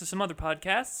shout-outs to some other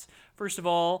podcasts. First of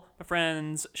all, my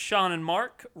friends Sean and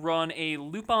Mark run a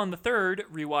Lupin the Third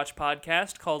rewatch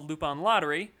podcast called Lupin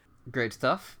Lottery. Great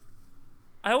stuff.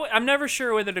 I'm never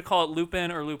sure whether to call it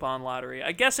Lupin or Lupin Lottery.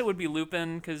 I guess it would be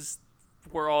Lupin, because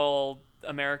we're all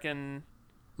American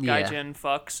gaijin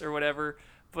fucks or whatever.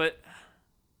 But,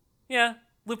 yeah,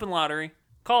 Lupin Lottery.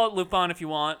 Call it Lupin if you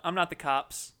want. I'm not the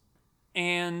cops.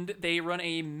 And they run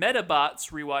a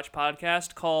Metabots rewatch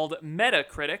podcast called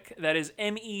Metacritic. That is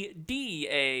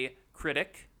MEDA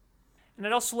Critic. And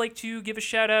I'd also like to give a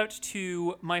shout out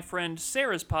to my friend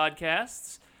Sarah's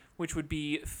podcasts, which would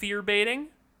be Fear Baiting,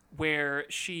 where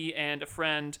she and a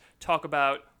friend talk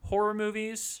about horror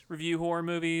movies, review horror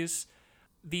movies.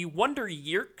 The Wonder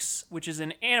Yeerks, which is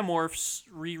an Animorphs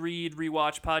reread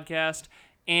rewatch podcast.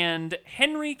 And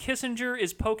Henry Kissinger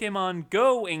is Pokemon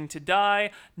Going to Die.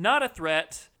 Not a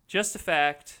threat, just a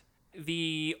fact.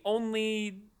 The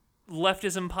only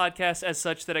leftism podcast as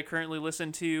such that I currently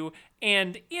listen to,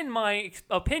 and in my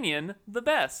opinion, the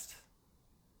best.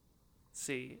 Let's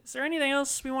see. Is there anything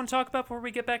else we want to talk about before we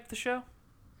get back to the show?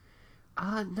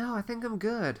 No, I think I'm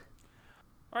good.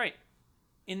 All right.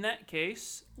 In that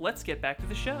case, let's get back to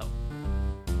the show.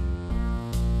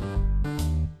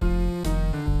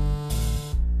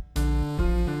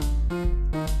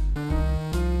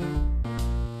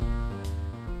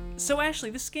 So, Ashley,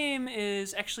 this game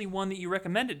is actually one that you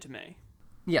recommended to me.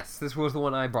 Yes, this was the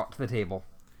one I brought to the table.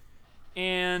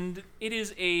 And it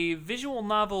is a visual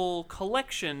novel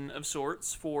collection of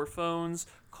sorts for phones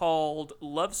called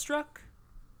Lovestruck.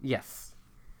 Yes.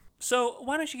 So,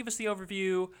 why don't you give us the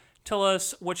overview, tell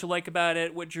us what you like about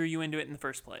it, what drew you into it in the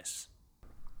first place?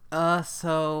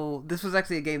 So this was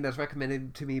actually a game that was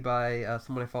recommended to me by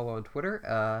someone I follow on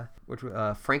Twitter, which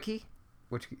Frankie,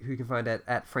 who you can find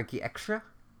at Frankie Extra.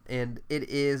 And it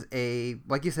is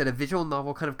like you said, a visual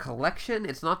novel kind of collection.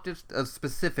 It's not just a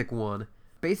specific one.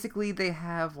 Basically, they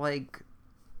have I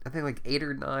think 8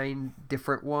 or 9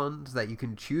 different ones that you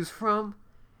can choose from.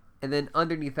 And then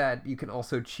underneath that, you can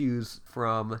also choose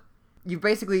from... You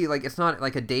basically, it's not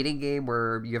like a dating game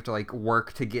where you have to,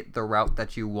 work to get the route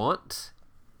that you want.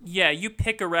 Yeah, you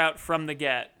pick a route from the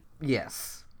get.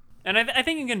 Yes. And I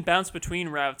think you can bounce between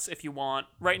routes if you want.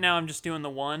 Right now, I'm just doing the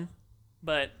one,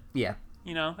 but Yeah.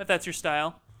 if that's your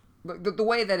style. The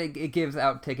way that it gives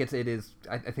out tickets, it is,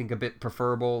 I think, a bit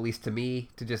preferable, at least to me,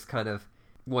 to just kind of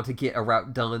want to get a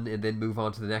route done and then move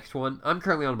on to the next one. I'm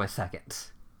currently on my second.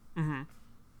 Mm-hmm.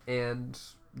 And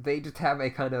they just have a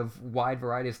kind of wide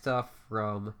variety of stuff,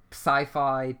 from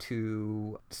sci-fi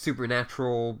to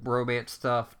supernatural romance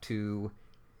stuff to...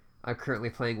 I'm currently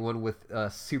playing one with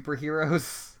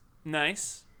superheroes.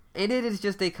 Nice. And it is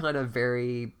just a kind of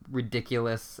very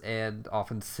ridiculous and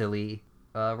often silly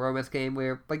romance game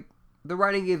where, like, the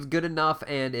writing is good enough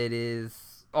and it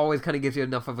is always kind of gives you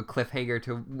enough of a cliffhanger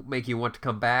to make you want to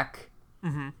come back.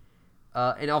 Mm-hmm.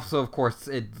 And also, of course,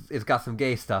 it's got some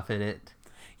gay stuff in it.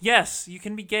 Yes, you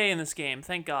can be gay in this game,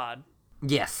 thank God.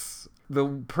 Yes.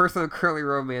 The person I'm currently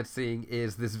romancing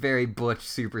is this very butch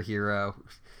superhero.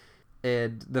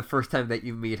 And the first time that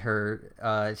you meet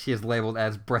her, she is labeled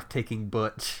as breathtaking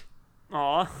butch.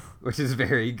 Aw. Which is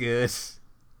very good.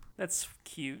 That's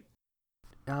cute.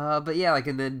 But yeah, like,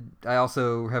 and then I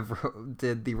also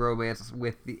did the romance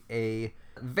with a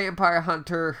vampire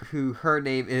hunter who her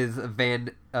name is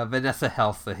Vanessa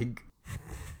Helsing.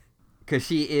 Because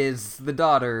she is the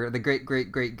great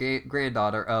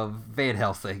granddaughter of Van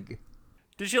Helsing.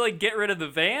 Did she, like, get rid of the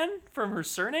Van from her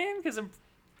surname? Because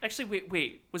Actually,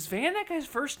 wait. Was Van that guy's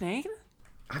first name?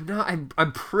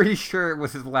 I'm pretty sure it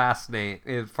was his last name.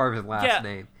 It was part of his last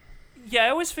name. Yeah, I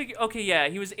always figured... Okay, yeah,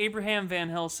 he was Abraham Van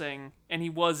Helsing, and he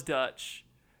was Dutch.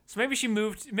 So maybe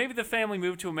maybe the family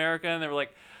moved to America, and they were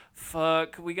like,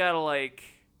 fuck, we gotta, like,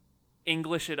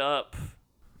 English it up.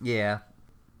 Yeah.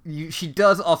 She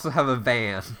does also have a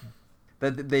van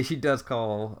that she does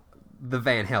call the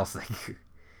Van Helsing.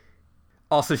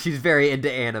 Also, she's very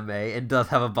into anime and does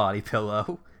have a body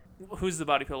pillow. Who's the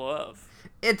body pillow of?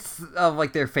 It's of,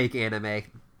 like, their fake anime.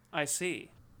 I see.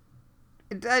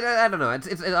 I don't know.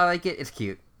 I like it. It's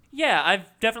cute. Yeah,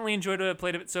 I've definitely enjoyed what I've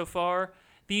played of it so far.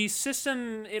 The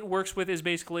system it works with is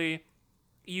basically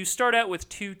you start out with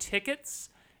 2 tickets,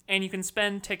 and you can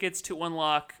spend tickets to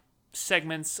unlock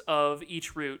segments of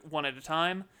each route one at a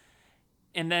time.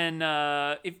 And then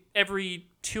if every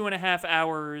 2.5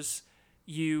 hours,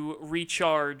 you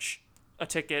recharge a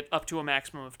ticket up to a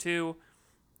maximum of 2.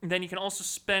 And then you can also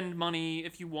spend money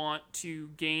if you want to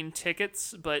gain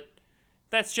tickets, but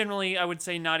that's generally, I would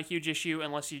say, not a huge issue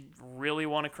unless you really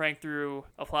want to crank through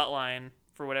a plot line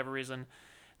for whatever reason. And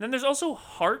then there's also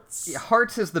hearts. Yeah,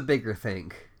 hearts is the bigger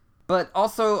thing. But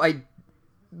also,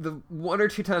 the 1 or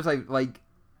 2 times I, like,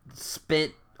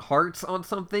 spent hearts on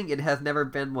something, it has never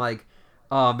been like,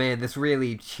 oh man, this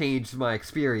really changed my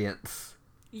experience.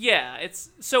 Yeah,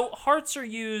 so hearts are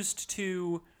used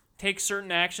to take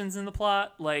certain actions in the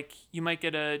plot. Like, you might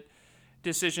get a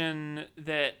decision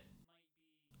that...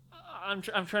 I'm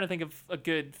trying to think of a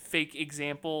good fake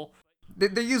example.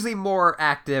 They're usually more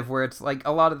active, where it's like,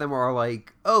 a lot of them are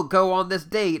like, oh, go on this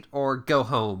date, or go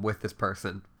home with this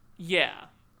person. Yeah.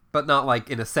 But not, like,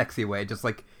 in a sexy way, just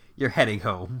like, you're heading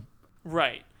home.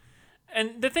 Right.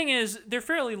 And the thing is, they're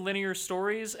fairly linear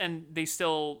stories, and they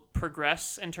still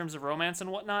progress in terms of romance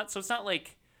and whatnot, so it's not,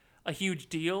 like, a huge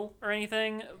deal or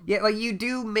anything. Yeah, like, you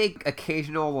do make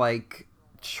occasional, like,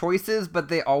 choices, but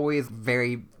they always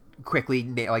very quickly,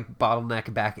 like,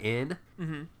 bottleneck back in.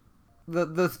 Mm-hmm.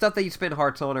 The stuff that you spend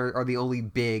hearts on are the only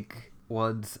big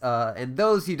ones, and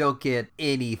those you don't get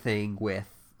anything with.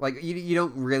 Like, you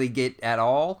don't really get at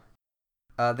all.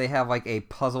 They have, like, a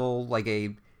puzzle, like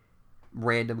a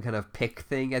random kind of pick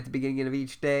thing at the beginning of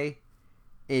each day.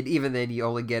 And even then, you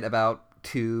only get about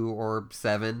 2 or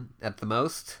 7 at the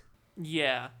most.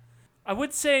 Yeah. I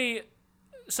would say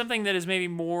something that is maybe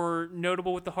more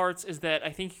notable with the hearts is that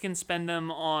I think you can spend them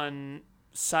on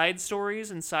side stories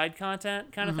and side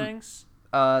content kind of things.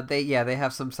 They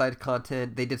have some side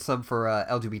content. They did some for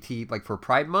LGBT, like for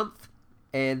Pride Month,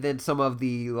 and then some of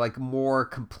the, like, more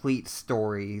complete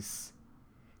stories.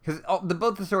 Because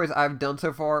both the stories I've done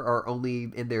so far are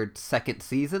only in their 2nd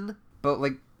season, but,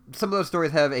 like, some of those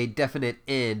stories have a definite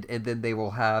end, and then they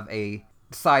will have a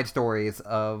side stories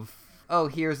of, oh,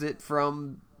 here's it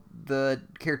from the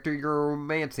character you're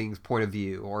romancing's point of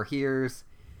view, or here's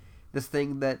this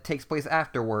thing that takes place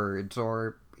afterwards,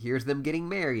 or here's them getting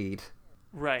married.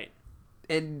 Right.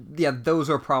 And yeah,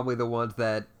 those are probably the ones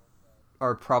that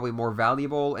are probably more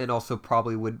valuable, and also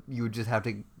probably you would just have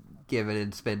to give it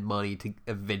and spend money to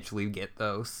eventually get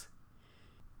those.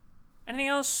 Anything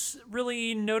else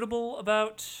really notable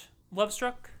about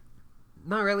Lovestruck?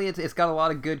 Not really. It's got a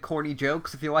lot of good corny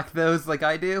jokes, if you like those like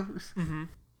I do. Mm-hmm.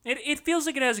 It feels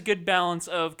like it has a good balance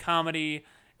of comedy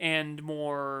and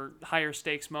more higher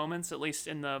stakes moments, at least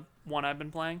in the one I've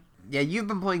been playing. Yeah, you've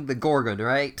been playing the Gorgon,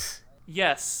 right?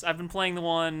 Yes, I've been playing the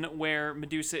one where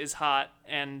Medusa is hot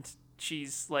and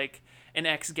she's like an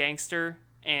ex-gangster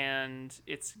and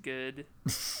it's good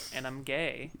and I'm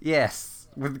gay. Yes,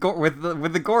 with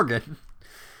the Gorgon.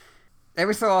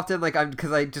 Every so often, like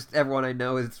because everyone I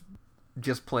know is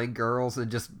just playing girls and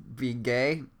just being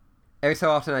gay. Every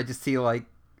so often, I just see like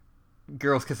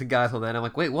girls kissing guys on that. And I'm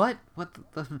like, wait, what? What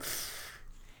the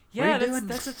Yeah, what are you doing?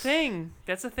 that's a thing.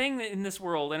 That's a thing in this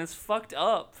world, and it's fucked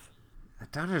up. I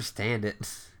don't understand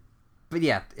it. But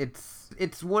yeah,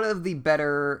 it's one of the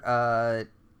better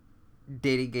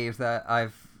dating games that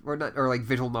or like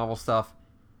visual novel stuff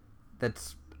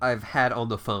I've had on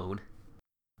the phone.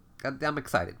 I'm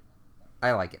excited.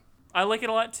 I like it. I like it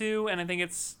a lot too, and I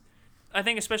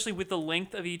think especially with the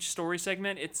length of each story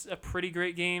segment, it's a pretty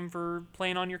great game for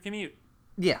playing on your commute.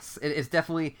 Yes, it's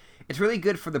really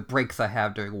good for the breaks I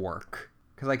have during work.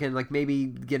 Because I can like maybe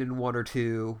get in one or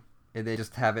two and then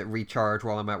just have it recharge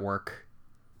while I'm at work.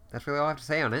 That's really all I have to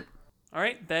say on it. All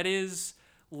right, that is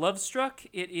Lovestruck.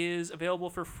 It is available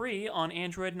for free on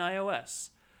Android and iOS.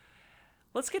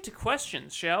 Let's get to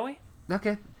questions, shall we?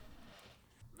 Okay.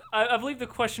 I believe the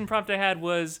question prompt I had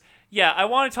was, yeah, I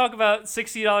want to talk about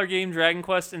 $60 game Dragon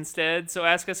Quest instead, so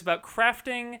ask us about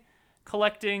crafting,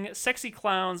 collecting, sexy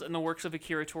clowns, and the works of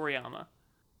Akira Toriyama.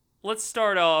 Let's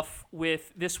start off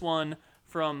with this one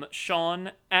from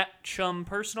Sean at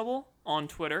ChumPersonable on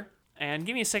Twitter. And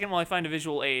give me a second while I find a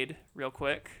visual aid real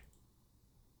quick.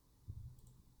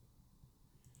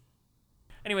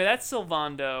 Anyway, that's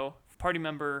Sylvando, party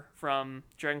member from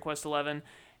Dragon Quest XI.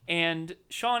 And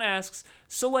Sean asks,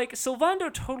 so like,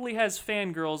 Sylvando totally has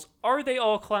fangirls. Are they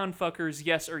all clown fuckers,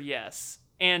 yes or yes?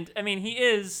 And, I mean, he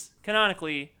is,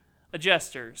 canonically, a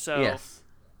jester, so Yes.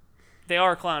 they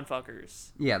are clown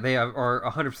fuckers. Yeah, they are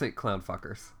 100% clown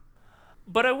fuckers.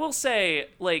 But I will say,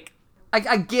 like...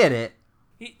 I get it.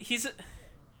 He's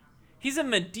a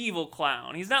medieval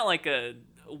clown. He's not like a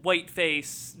white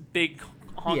face, big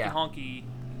honky.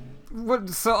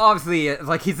 So obviously,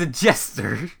 like, he's a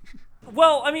jester.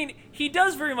 Well, I mean, he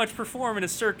does very much perform in a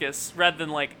circus rather than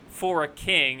like for a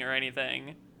king or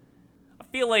anything. I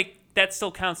feel like that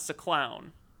still counts as a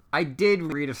clown. I did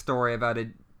read a story about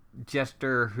a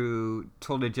jester who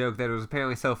told a joke that it was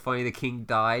apparently so funny the king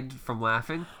died from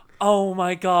laughing. Oh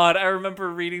my god, I remember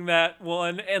reading that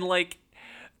one, and like,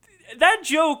 that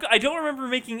joke, I don't remember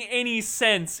making any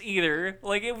sense either.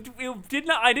 Like, I did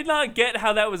not get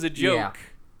how that was a joke.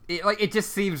 Yeah. It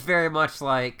just seems very much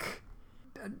like...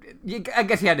 I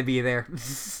guess you had to be there.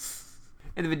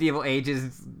 In the medieval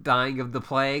ages, dying of the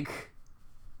plague.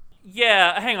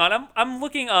 Yeah, hang on. I'm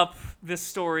looking up this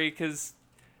story because...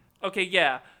 Okay,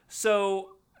 yeah. So...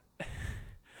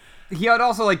 He had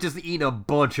also, like, just eaten a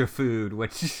bunch of food,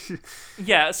 which...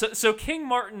 Yeah, so King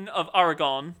Martin of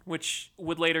Aragon, which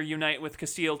would later unite with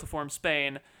Castile to form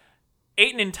Spain,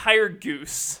 ate an entire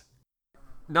goose.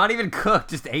 Not even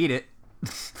cooked, just ate it.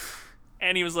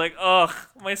 And he was like, ugh,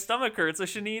 my stomach hurts. I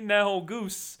shouldn't eat that whole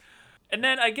goose. And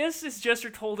then I guess this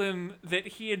jester told him that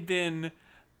he had been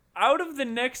out of the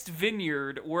next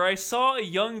vineyard where I saw a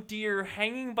young deer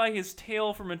hanging by his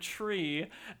tail from a tree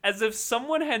as if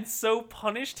someone had so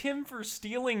punished him for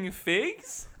stealing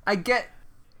figs? I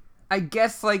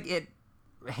guess, like, it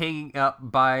hanging up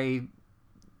by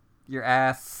your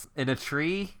ass in a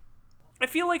tree. I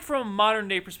feel like from a modern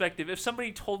day perspective, if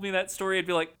somebody told me that story, I'd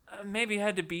be like, maybe I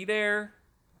had to be there.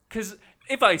 Because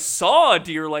if I saw a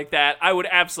deer like that, I would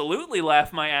absolutely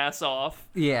laugh my ass off.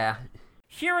 Yeah.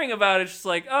 Hearing about it's just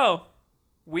like, oh,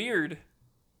 weird.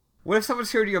 What if someone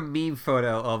showed you a meme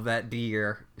photo of that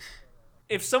deer?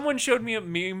 If someone showed me a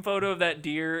meme photo of that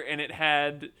deer and it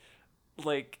had,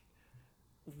 like,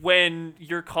 when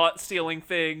you're caught stealing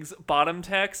figs, bottom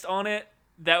text on it,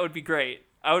 that would be great.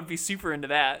 I would be super into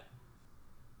that.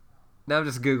 Now I'm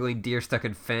just Googling deer stuck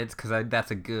in fence because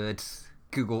that's a good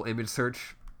Google image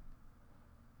search.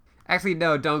 Actually,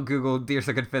 no, don't Google deer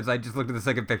stuck in fence. I just looked at the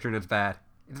second picture and it's bad.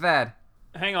 It's bad.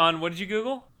 Hang on, what did you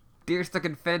Google? Deer stuck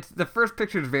in fence. The first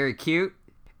picture is very cute,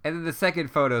 and then the second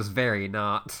photo is very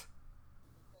not.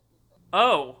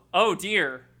 Oh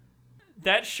dear.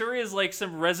 That sure is like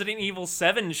some Resident Evil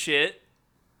 7 shit.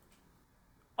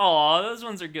 Aw, those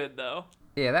ones are good though.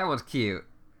 Yeah, that one's cute.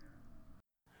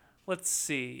 Let's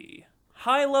see.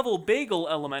 High-level bagel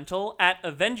elemental at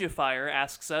Avengifier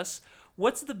asks us,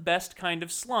 what's the best kind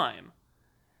of slime?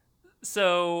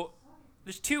 So,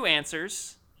 there's two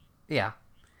answers, Yeah.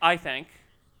 I think.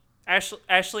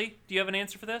 Ashley, do you have an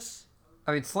answer for this?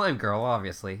 I mean, Slime Girl,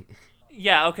 obviously.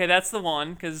 Yeah, okay, that's the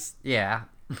one, because, Yeah.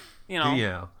 you know.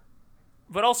 Yeah.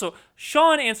 But also,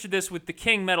 Sean answered this with the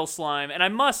King Metal Slime, and I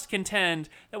must contend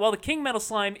that while the King Metal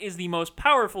Slime is the most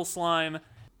powerful slime,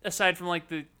 aside from like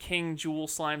the King Jewel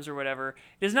slimes or whatever,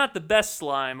 it is not the best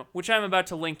slime, which I'm about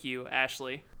to link you,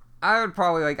 Ashley. I would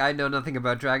probably, like, I know nothing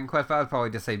about Dragon Quest, but I would probably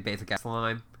just say basic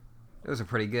slime. Those are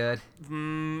pretty good.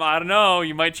 I don't know.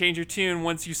 You might change your tune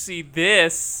once you see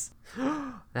this.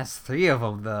 That's 3 of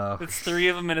them, though. It's 3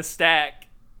 of them in a stack.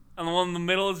 And the one in the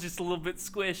middle is just a little bit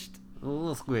squished. A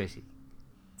little squishy.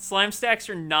 Slime stacks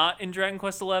are not in Dragon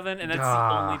Quest XI, and that's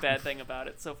the only bad thing about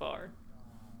it so far.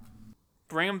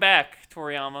 Bring them back,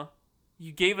 Toriyama.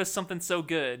 You gave us something so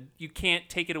good. You can't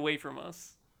take it away from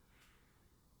us.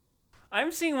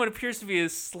 I'm seeing what appears to be a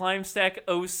Slime Stack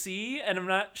OC, and I'm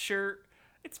not sure.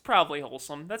 It's probably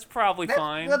wholesome. That's probably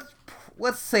fine.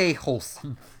 Let's say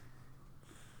wholesome.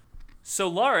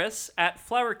 Solaris at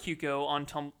Flower Cuco on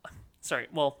Tumblr. Sorry,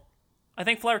 well, I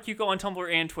think Flower Cuco on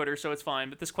Tumblr and Twitter, so it's fine,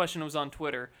 but this question was on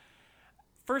Twitter.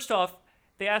 First off,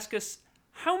 they ask us,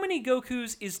 how many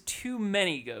Gokus is too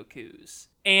many Gokus?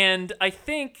 And I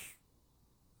think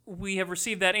we have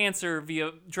received that answer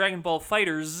via Dragon Ball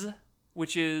FighterZ,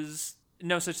 which is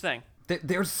no such thing.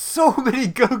 There's so many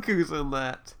Gokus in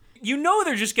that. You know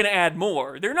they're just going to add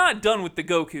more. They're not done with the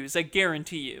Gokus, I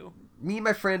guarantee you. Me and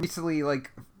my friend recently,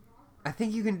 like, I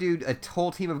think you can do a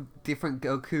whole team of different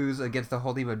Gokus against a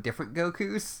whole team of different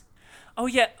Gokus. Oh,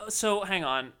 yeah, so hang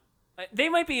on. They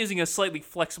might be using a slightly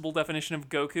flexible definition of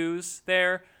Gokus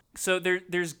there. So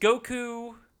there's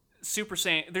Goku, Super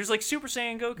Saiyan. There's like Super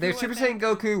Saiyan Goku. There's Super Saiyan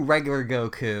Goku, regular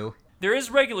Goku. There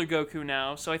is regular Goku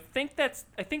now, so I think there's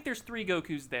 3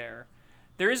 Gokus there.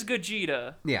 There is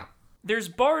Gogeta. Yeah. There's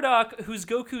Bardock, who's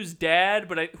Goku's dad,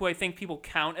 but who I think people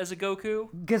count as a Goku.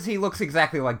 Because he looks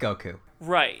exactly like Goku.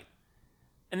 Right.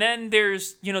 And then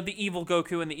there's, the evil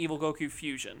Goku and the evil Goku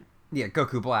fusion. Yeah,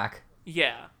 Goku Black.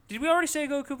 Yeah. Did we already say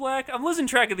Goku Black? I'm losing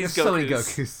track of these There's Gokus. so many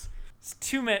Gokus. It's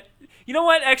too many. You know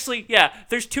what? Actually, yeah.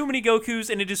 There's too many Gokus,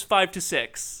 and it is 5 to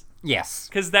 6. Yes.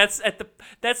 Because that's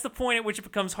the point at which it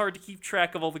becomes hard to keep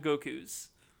track of all the Gokus.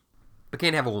 We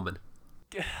can't have a woman.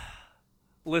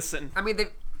 Listen. I mean,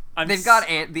 they've got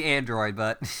the android,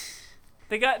 but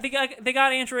they got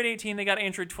Android 18. They got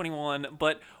Android 21.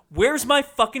 But where's my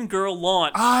fucking girl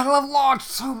Launch? Oh, I love Launch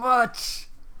so much.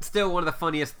 Still, one of the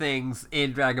funniest things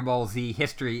in Dragon Ball Z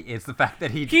history is the fact that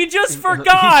he just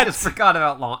forgot. He just forgot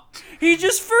about Launch. He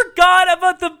just forgot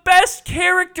about the best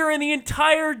character in the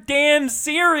entire damn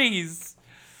series.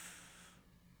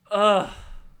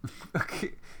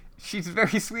 Okay. She's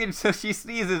very sweet, so she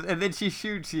sneezes and then she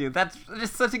shoots you. That's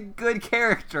just such a good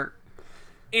character.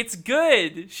 It's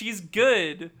good. She's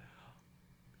good.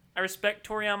 I respect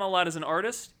Toriyama a lot as an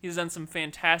artist. He's done some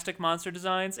fantastic monster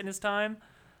designs in his time.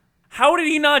 How did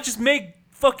he not just make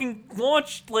fucking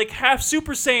Launch like half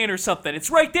Super Saiyan or something? It's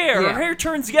right there. Yeah. Her hair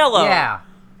turns yellow. Yeah.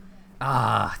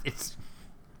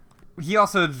 He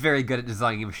also is very good at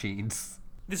designing machines.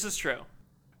 This is true.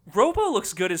 Robo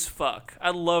looks good as fuck. I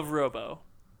love Robo.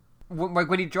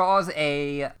 When he draws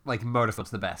a motorcycle,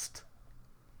 it's the best.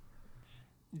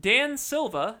 Dan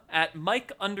Silva at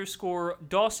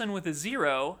Mike_Dawson with a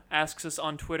 0 asks us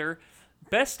on Twitter,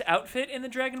 best outfit in the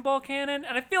Dragon Ball canon?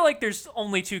 And I feel like there's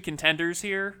only 2 contenders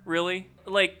here, really.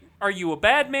 Like, are you a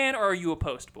bad man or are you a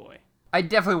post boy? I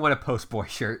definitely want a post boy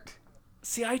shirt.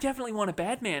 See, I definitely want a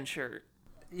bad man shirt.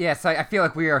 Yes, I feel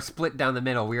like we are split down the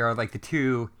middle. We are like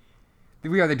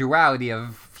we are the duality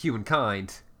of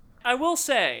humankind. I will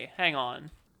say, hang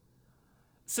on.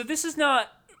 So this is not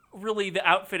really the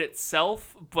outfit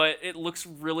itself, but it looks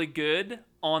really good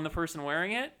on the person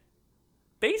wearing it.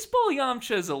 Baseball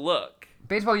Yamcha is a look.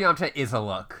 Baseball Yamcha is a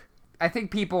look. I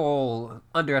think people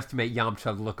underestimate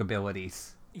Yamcha's look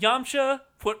abilities. Yamcha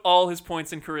put all his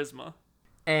points in charisma.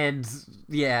 And,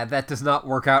 yeah, that does not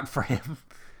work out for him.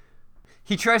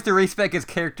 He tries to respec his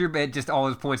character, but just all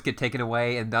his points get taken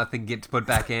away and nothing gets put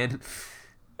back in.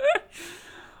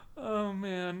 Oh,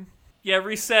 man. Yeah,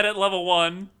 reset at level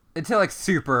 1. Until,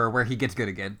 Super, where he gets good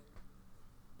again.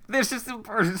 There's just some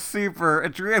part of Super,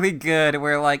 it's really good,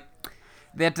 where,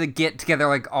 they have to get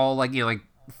together, all,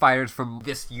 fighters from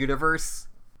this universe.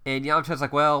 And Yamcha's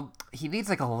like, well, he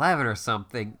needs, 11 or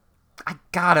something. I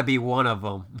gotta be one of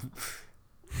them.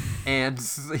 And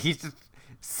he's just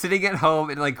sitting at home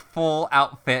in, full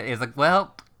outfit. He's like,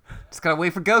 well, just gotta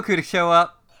wait for Goku to show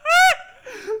up.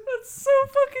 That's so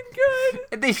fucking good.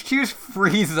 And they choose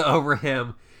Frieza over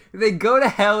him. They go to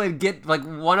hell and get,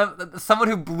 someone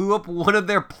who blew up one of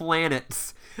their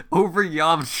planets over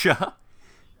Yamcha.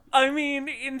 I mean,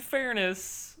 in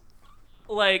fairness,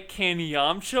 can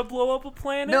Yamcha blow up a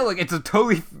planet? No, it's a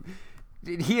totally...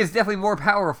 He is definitely more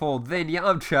powerful than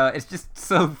Yamcha. It's just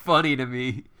so funny to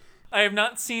me. I have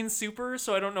not seen Super,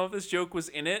 so I don't know if this joke was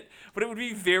in it, but it would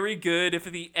be very good if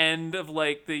at the end of,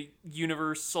 like, the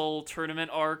Universal Tournament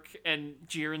arc and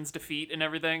Jiren's defeat and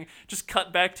everything, just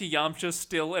cut back to Yamcha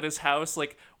still at his house,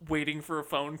 like, waiting for a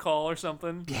phone call or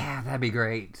something. Yeah, that'd be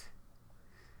great.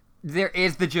 There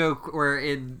is the joke where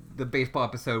in the baseball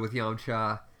episode with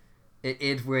Yamcha, it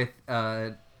ends with,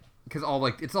 because it's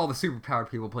all the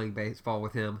superpowered people playing baseball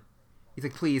with him. He's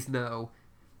like, please, no.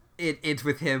 It ends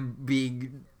with him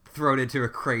being thrown into a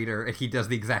crater, and he does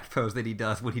the exact pose that he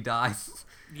does when he dies.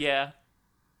 Yeah.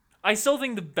 I still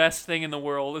think the best thing in the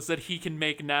world is that he can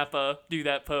make Nappa do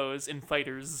that pose in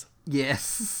Fighters.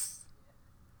 Yes.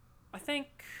 I think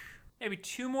maybe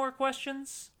 2 more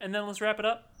questions, and then let's wrap it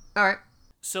up. All right.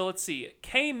 So let's see.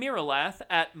 K Miralath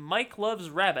at Mike Loves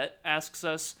Rabbit asks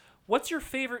us, what's your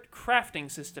favorite crafting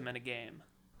system in a game?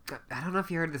 I don't know if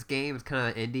you heard of this game. It's kind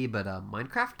of indie, but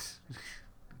Minecraft?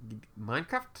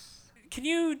 Minecraft? Can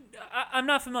you... I'm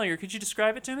not familiar. Could you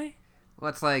describe it to me? Well,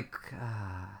 it's like,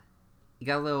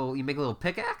 you make a little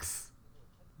pickaxe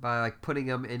by, like, putting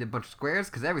them in a bunch of squares,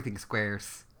 because everything's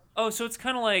squares. Oh, so it's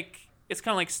kind of like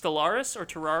Stellaris or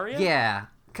Terraria? Yeah.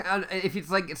 If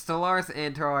it's like it's Stellaris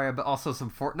and Terraria, but also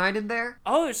some Fortnite in there.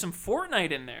 Oh, there's some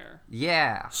Fortnite in there.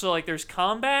 Yeah. So, like, there's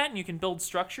combat, and you can build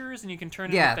structures, and you can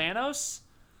turn into Thanos?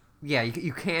 Yeah,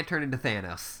 you can turn into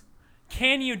Thanos.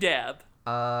 Can you dab?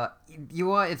 You know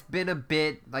what? It's been a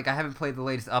bit, like, I haven't played the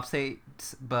latest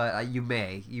updates, but you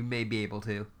may be able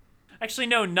to. Actually,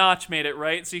 no, Notch made it,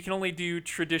 right? So you can only do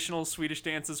traditional Swedish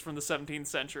dances from the 17th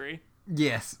century.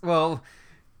 Yes. Well,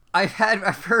 I've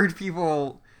heard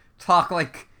people talk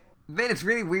like, man, it's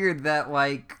really weird that,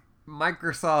 like,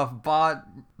 Microsoft bought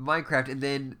Minecraft and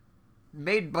then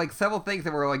made, like, several things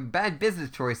that were, like, bad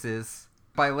business choices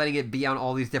by letting it be on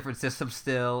all these different systems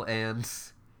still, and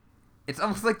it's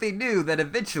almost like they knew that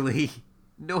eventually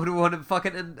no one would want to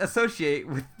fucking associate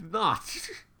with Notch.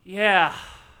 Yeah.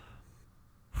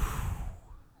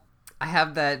 I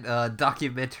have that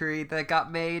documentary that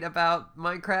got made about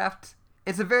Minecraft.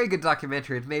 It's a very good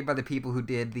documentary. It's made by the people who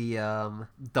did the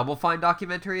Double Fine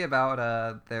documentary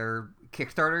about their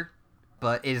Kickstarter.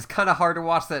 But it is kind of hard to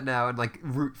watch that now and, like,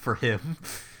 root for him.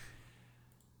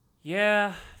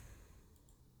 Yeah.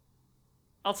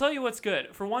 I'll tell you what's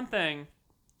good. For one thing,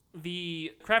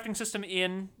 the crafting system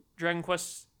in Dragon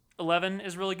Quest XI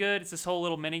is really good. It's this whole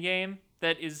little minigame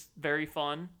that is very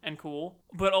fun and cool.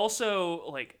 But also,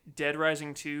 like, Dead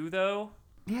Rising 2, though.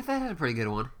 Yeah, that had a pretty good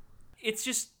one. It's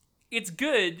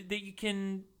good that you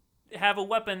can have a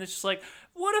weapon that's just like,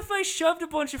 what if I shoved a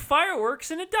bunch of fireworks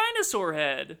in a dinosaur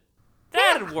head?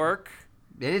 That'd work.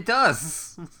 And it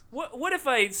does. What if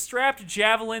I strapped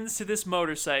javelins to this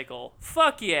motorcycle?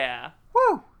 Fuck yeah.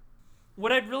 Woo!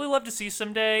 What I'd really love to see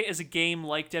someday is a game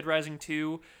like Dead Rising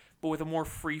 2, but with a more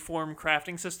freeform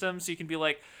crafting system, so you can be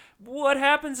like, what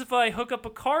happens if I hook up a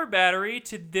car battery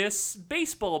to this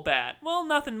baseball bat? Well,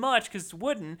 nothing much, because it's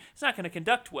wooden. It's not going to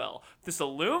conduct well. This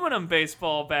aluminum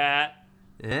baseball bat...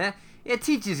 Yeah, it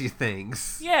teaches you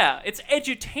things. Yeah, it's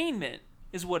edutainment,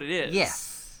 is what it is.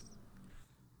 Yes.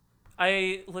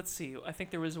 Let's see, I think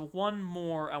there was one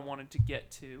more I wanted to get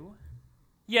to.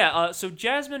 Yeah, so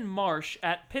Jasmine Marsh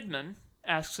at Pidman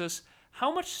asks us,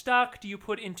 how much stock do you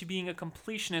put into being a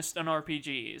completionist on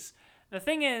RPGs? The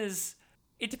thing is,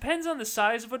 it depends on the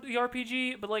size of the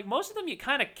RPG, but, like, most of them you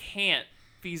kind of can't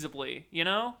feasibly, you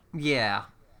know? Yeah.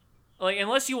 Like,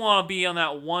 unless you want to be on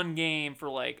that one game for,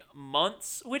 like,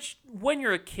 months, which, when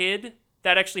you're a kid,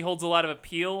 that actually holds a lot of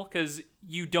appeal, because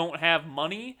you don't have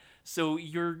money, so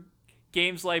your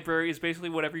games library is basically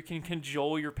whatever you can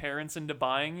cajole your parents into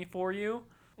buying for you.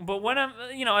 But when I'm,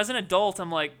 as an adult, I'm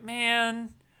like, man,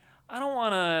 I don't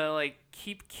want to, like,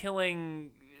 keep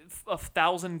killing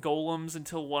 1,000 golems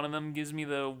until one of them gives me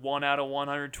the 1 out of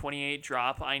 128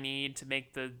 drop I need to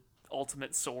make the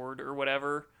ultimate sword or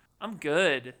whatever. I'm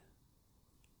good.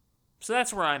 So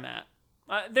that's where I'm at.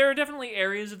 There are definitely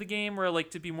areas of the game where I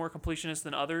like to be more completionist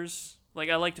than others. Like,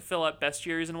 I like to fill out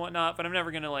bestiaries and whatnot, but I'm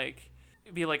never going to, like,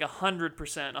 be, like,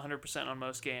 100% on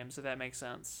most games, if that makes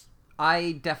sense.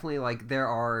 I definitely, like, there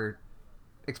are,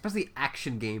 especially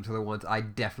action games are the ones I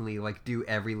definitely, like, do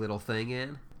every little thing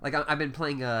in. Like, I've been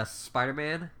playing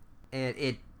Spider-Man, and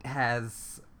it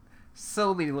has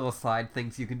so many little side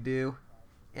things you can do,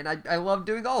 and I love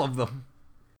doing all of them.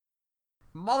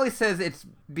 Molly says it's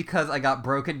because I got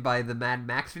broken by the Mad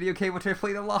Max video game, which I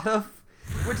played a lot of,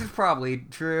 which is probably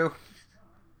true.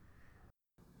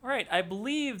 All right, I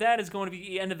believe that is going to be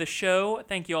the end of the show.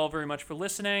 Thank you all very much for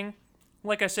listening.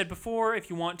 Like I said before, if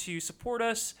you want to support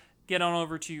us, get on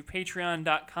over to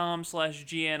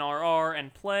patreon.com/GNRR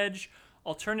and pledge.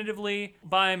 Alternatively,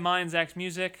 buy Mindzax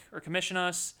music or commission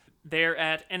us. They're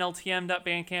at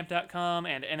nltm.bandcamp.com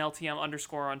and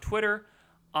nltm_ on Twitter.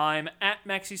 I'm at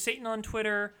Maxi Satan on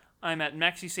Twitter. I'm at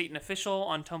MaxiSatanOfficial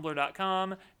on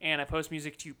Tumblr.com, and I post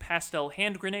music to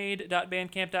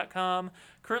pastelhandgrenade.bandcamp.com.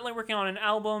 Currently working on an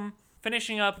album,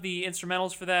 finishing up the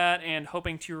instrumentals for that, and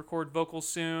hoping to record vocals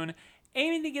soon.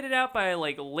 Aiming to get it out by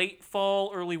like late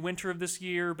fall, early winter of this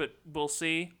year, but we'll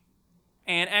see.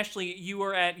 And Ashley, you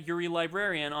are at Yuri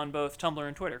Librarian on both Tumblr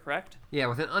and Twitter, correct? Yeah,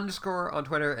 with an underscore on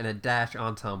Twitter and a dash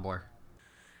on Tumblr.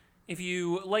 If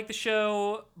you like the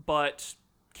show, but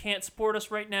can't support us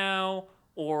right now,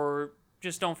 or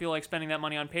just don't feel like spending that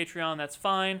money on Patreon, that's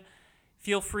fine.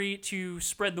 Feel free to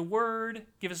spread the word,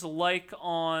 give us a like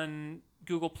on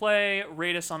Google Play,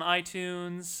 rate us on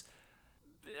iTunes.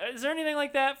 Is there anything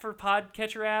like that for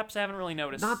podcatcher apps? I haven't really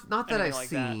noticed. Not that I've like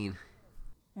seen. That.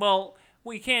 Well,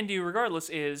 what you can do regardless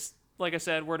is, like I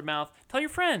said, word of mouth. Tell your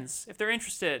friends if they're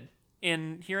interested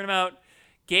in hearing about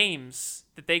games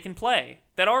that they can play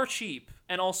that are cheap,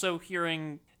 and also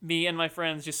hearing me and my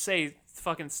friends just say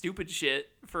fucking stupid shit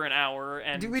for an hour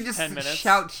and 10 minutes. Do we just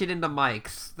shout shit into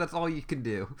mics? That's all you can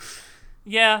do.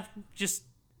 Yeah, just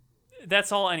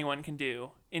that's all anyone can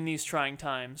do in these trying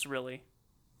times, really.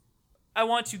 I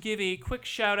want to give a quick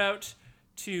shout out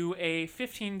to a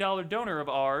 $15 donor of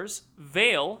ours,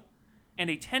 Vale, and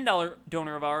a $10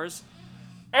 donor of ours,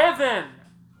 Evan.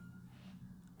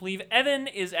 I believe Evan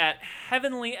is at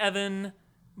Heavenly Evan,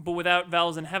 but without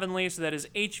vowels in heavenly, so that is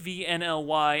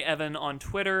HVNLY Evan on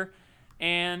Twitter.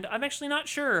 And I'm actually not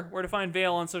sure where to find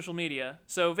Vale on social media.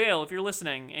 So Vale, if you're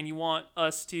listening and you want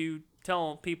us to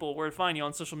tell people where to find you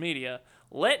on social media,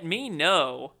 let me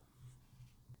know.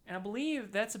 And I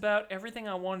believe that's about everything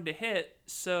I wanted to hit.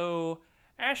 So,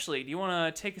 Ashley, do you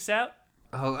want to take us out?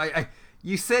 Oh,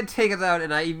 you said take us out,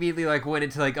 and I immediately went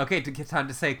into okay, to get time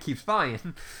to say keep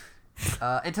buying.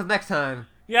 Until next time.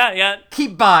 Yeah.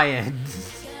 Keep buying.